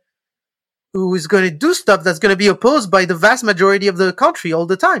guy who is going to do stuff that's going to be opposed by the vast majority of the country all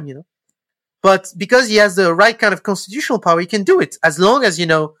the time, But because he has the right kind of constitutional power, he can do it as long as,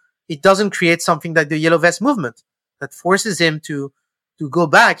 it doesn't create something like the Yellow Vest movement that forces him to go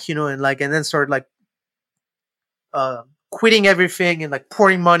back, and then start quitting everything and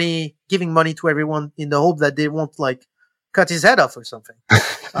pouring money, giving money to everyone in the hope that they won't cut his head off or something,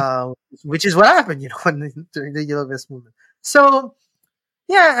 which is what happened, during the Yellow Vest movement. So,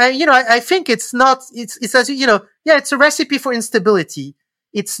 yeah, I think it's as it's a recipe for instability.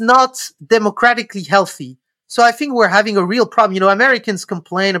 It's not democratically healthy. So I think we're having a real problem. Americans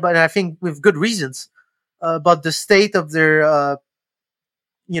complain about, and I think with good reasons, about the state of their,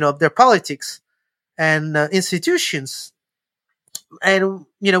 their politics and institutions. And,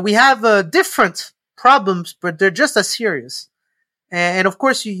 we have different problems, but they're just as serious. And of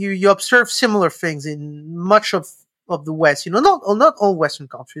course, you observe similar things in much of the West. Not all Western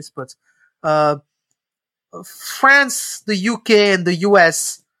countries, but France, the UK, and the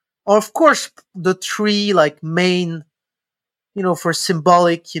US are, of course, the three main, for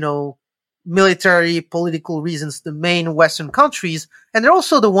symbolic, military, political reasons, the main Western countries, and they're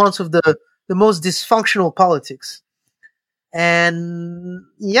also the ones with the most dysfunctional politics. And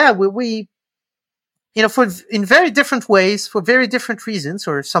yeah, we in very different ways, for very different reasons,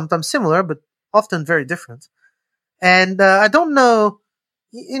 or sometimes similar, but often very different. And I don't know,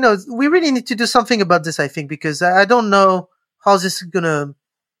 we really need to do something about this, I think, because I don't know how's this gonna?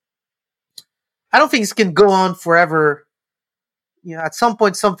 I don't think this can go on forever. At some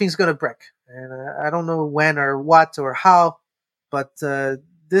point something's gonna break, and I don't know when or what or how, but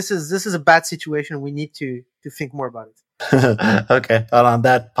this is a bad situation. We need to think more about it. Okay. And on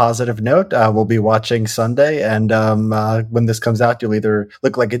that positive note, we'll be watching Sunday, and when this comes out, you'll either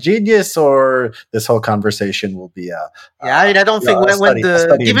look like a genius, or this whole conversation will be. I don't think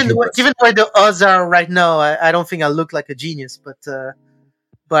given where the odds are right now, I don't think I look like a genius, but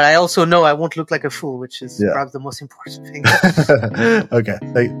I also know I won't look like a fool, which is perhaps the most important thing. Okay.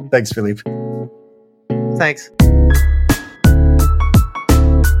 Thanks, Philippe. Thanks.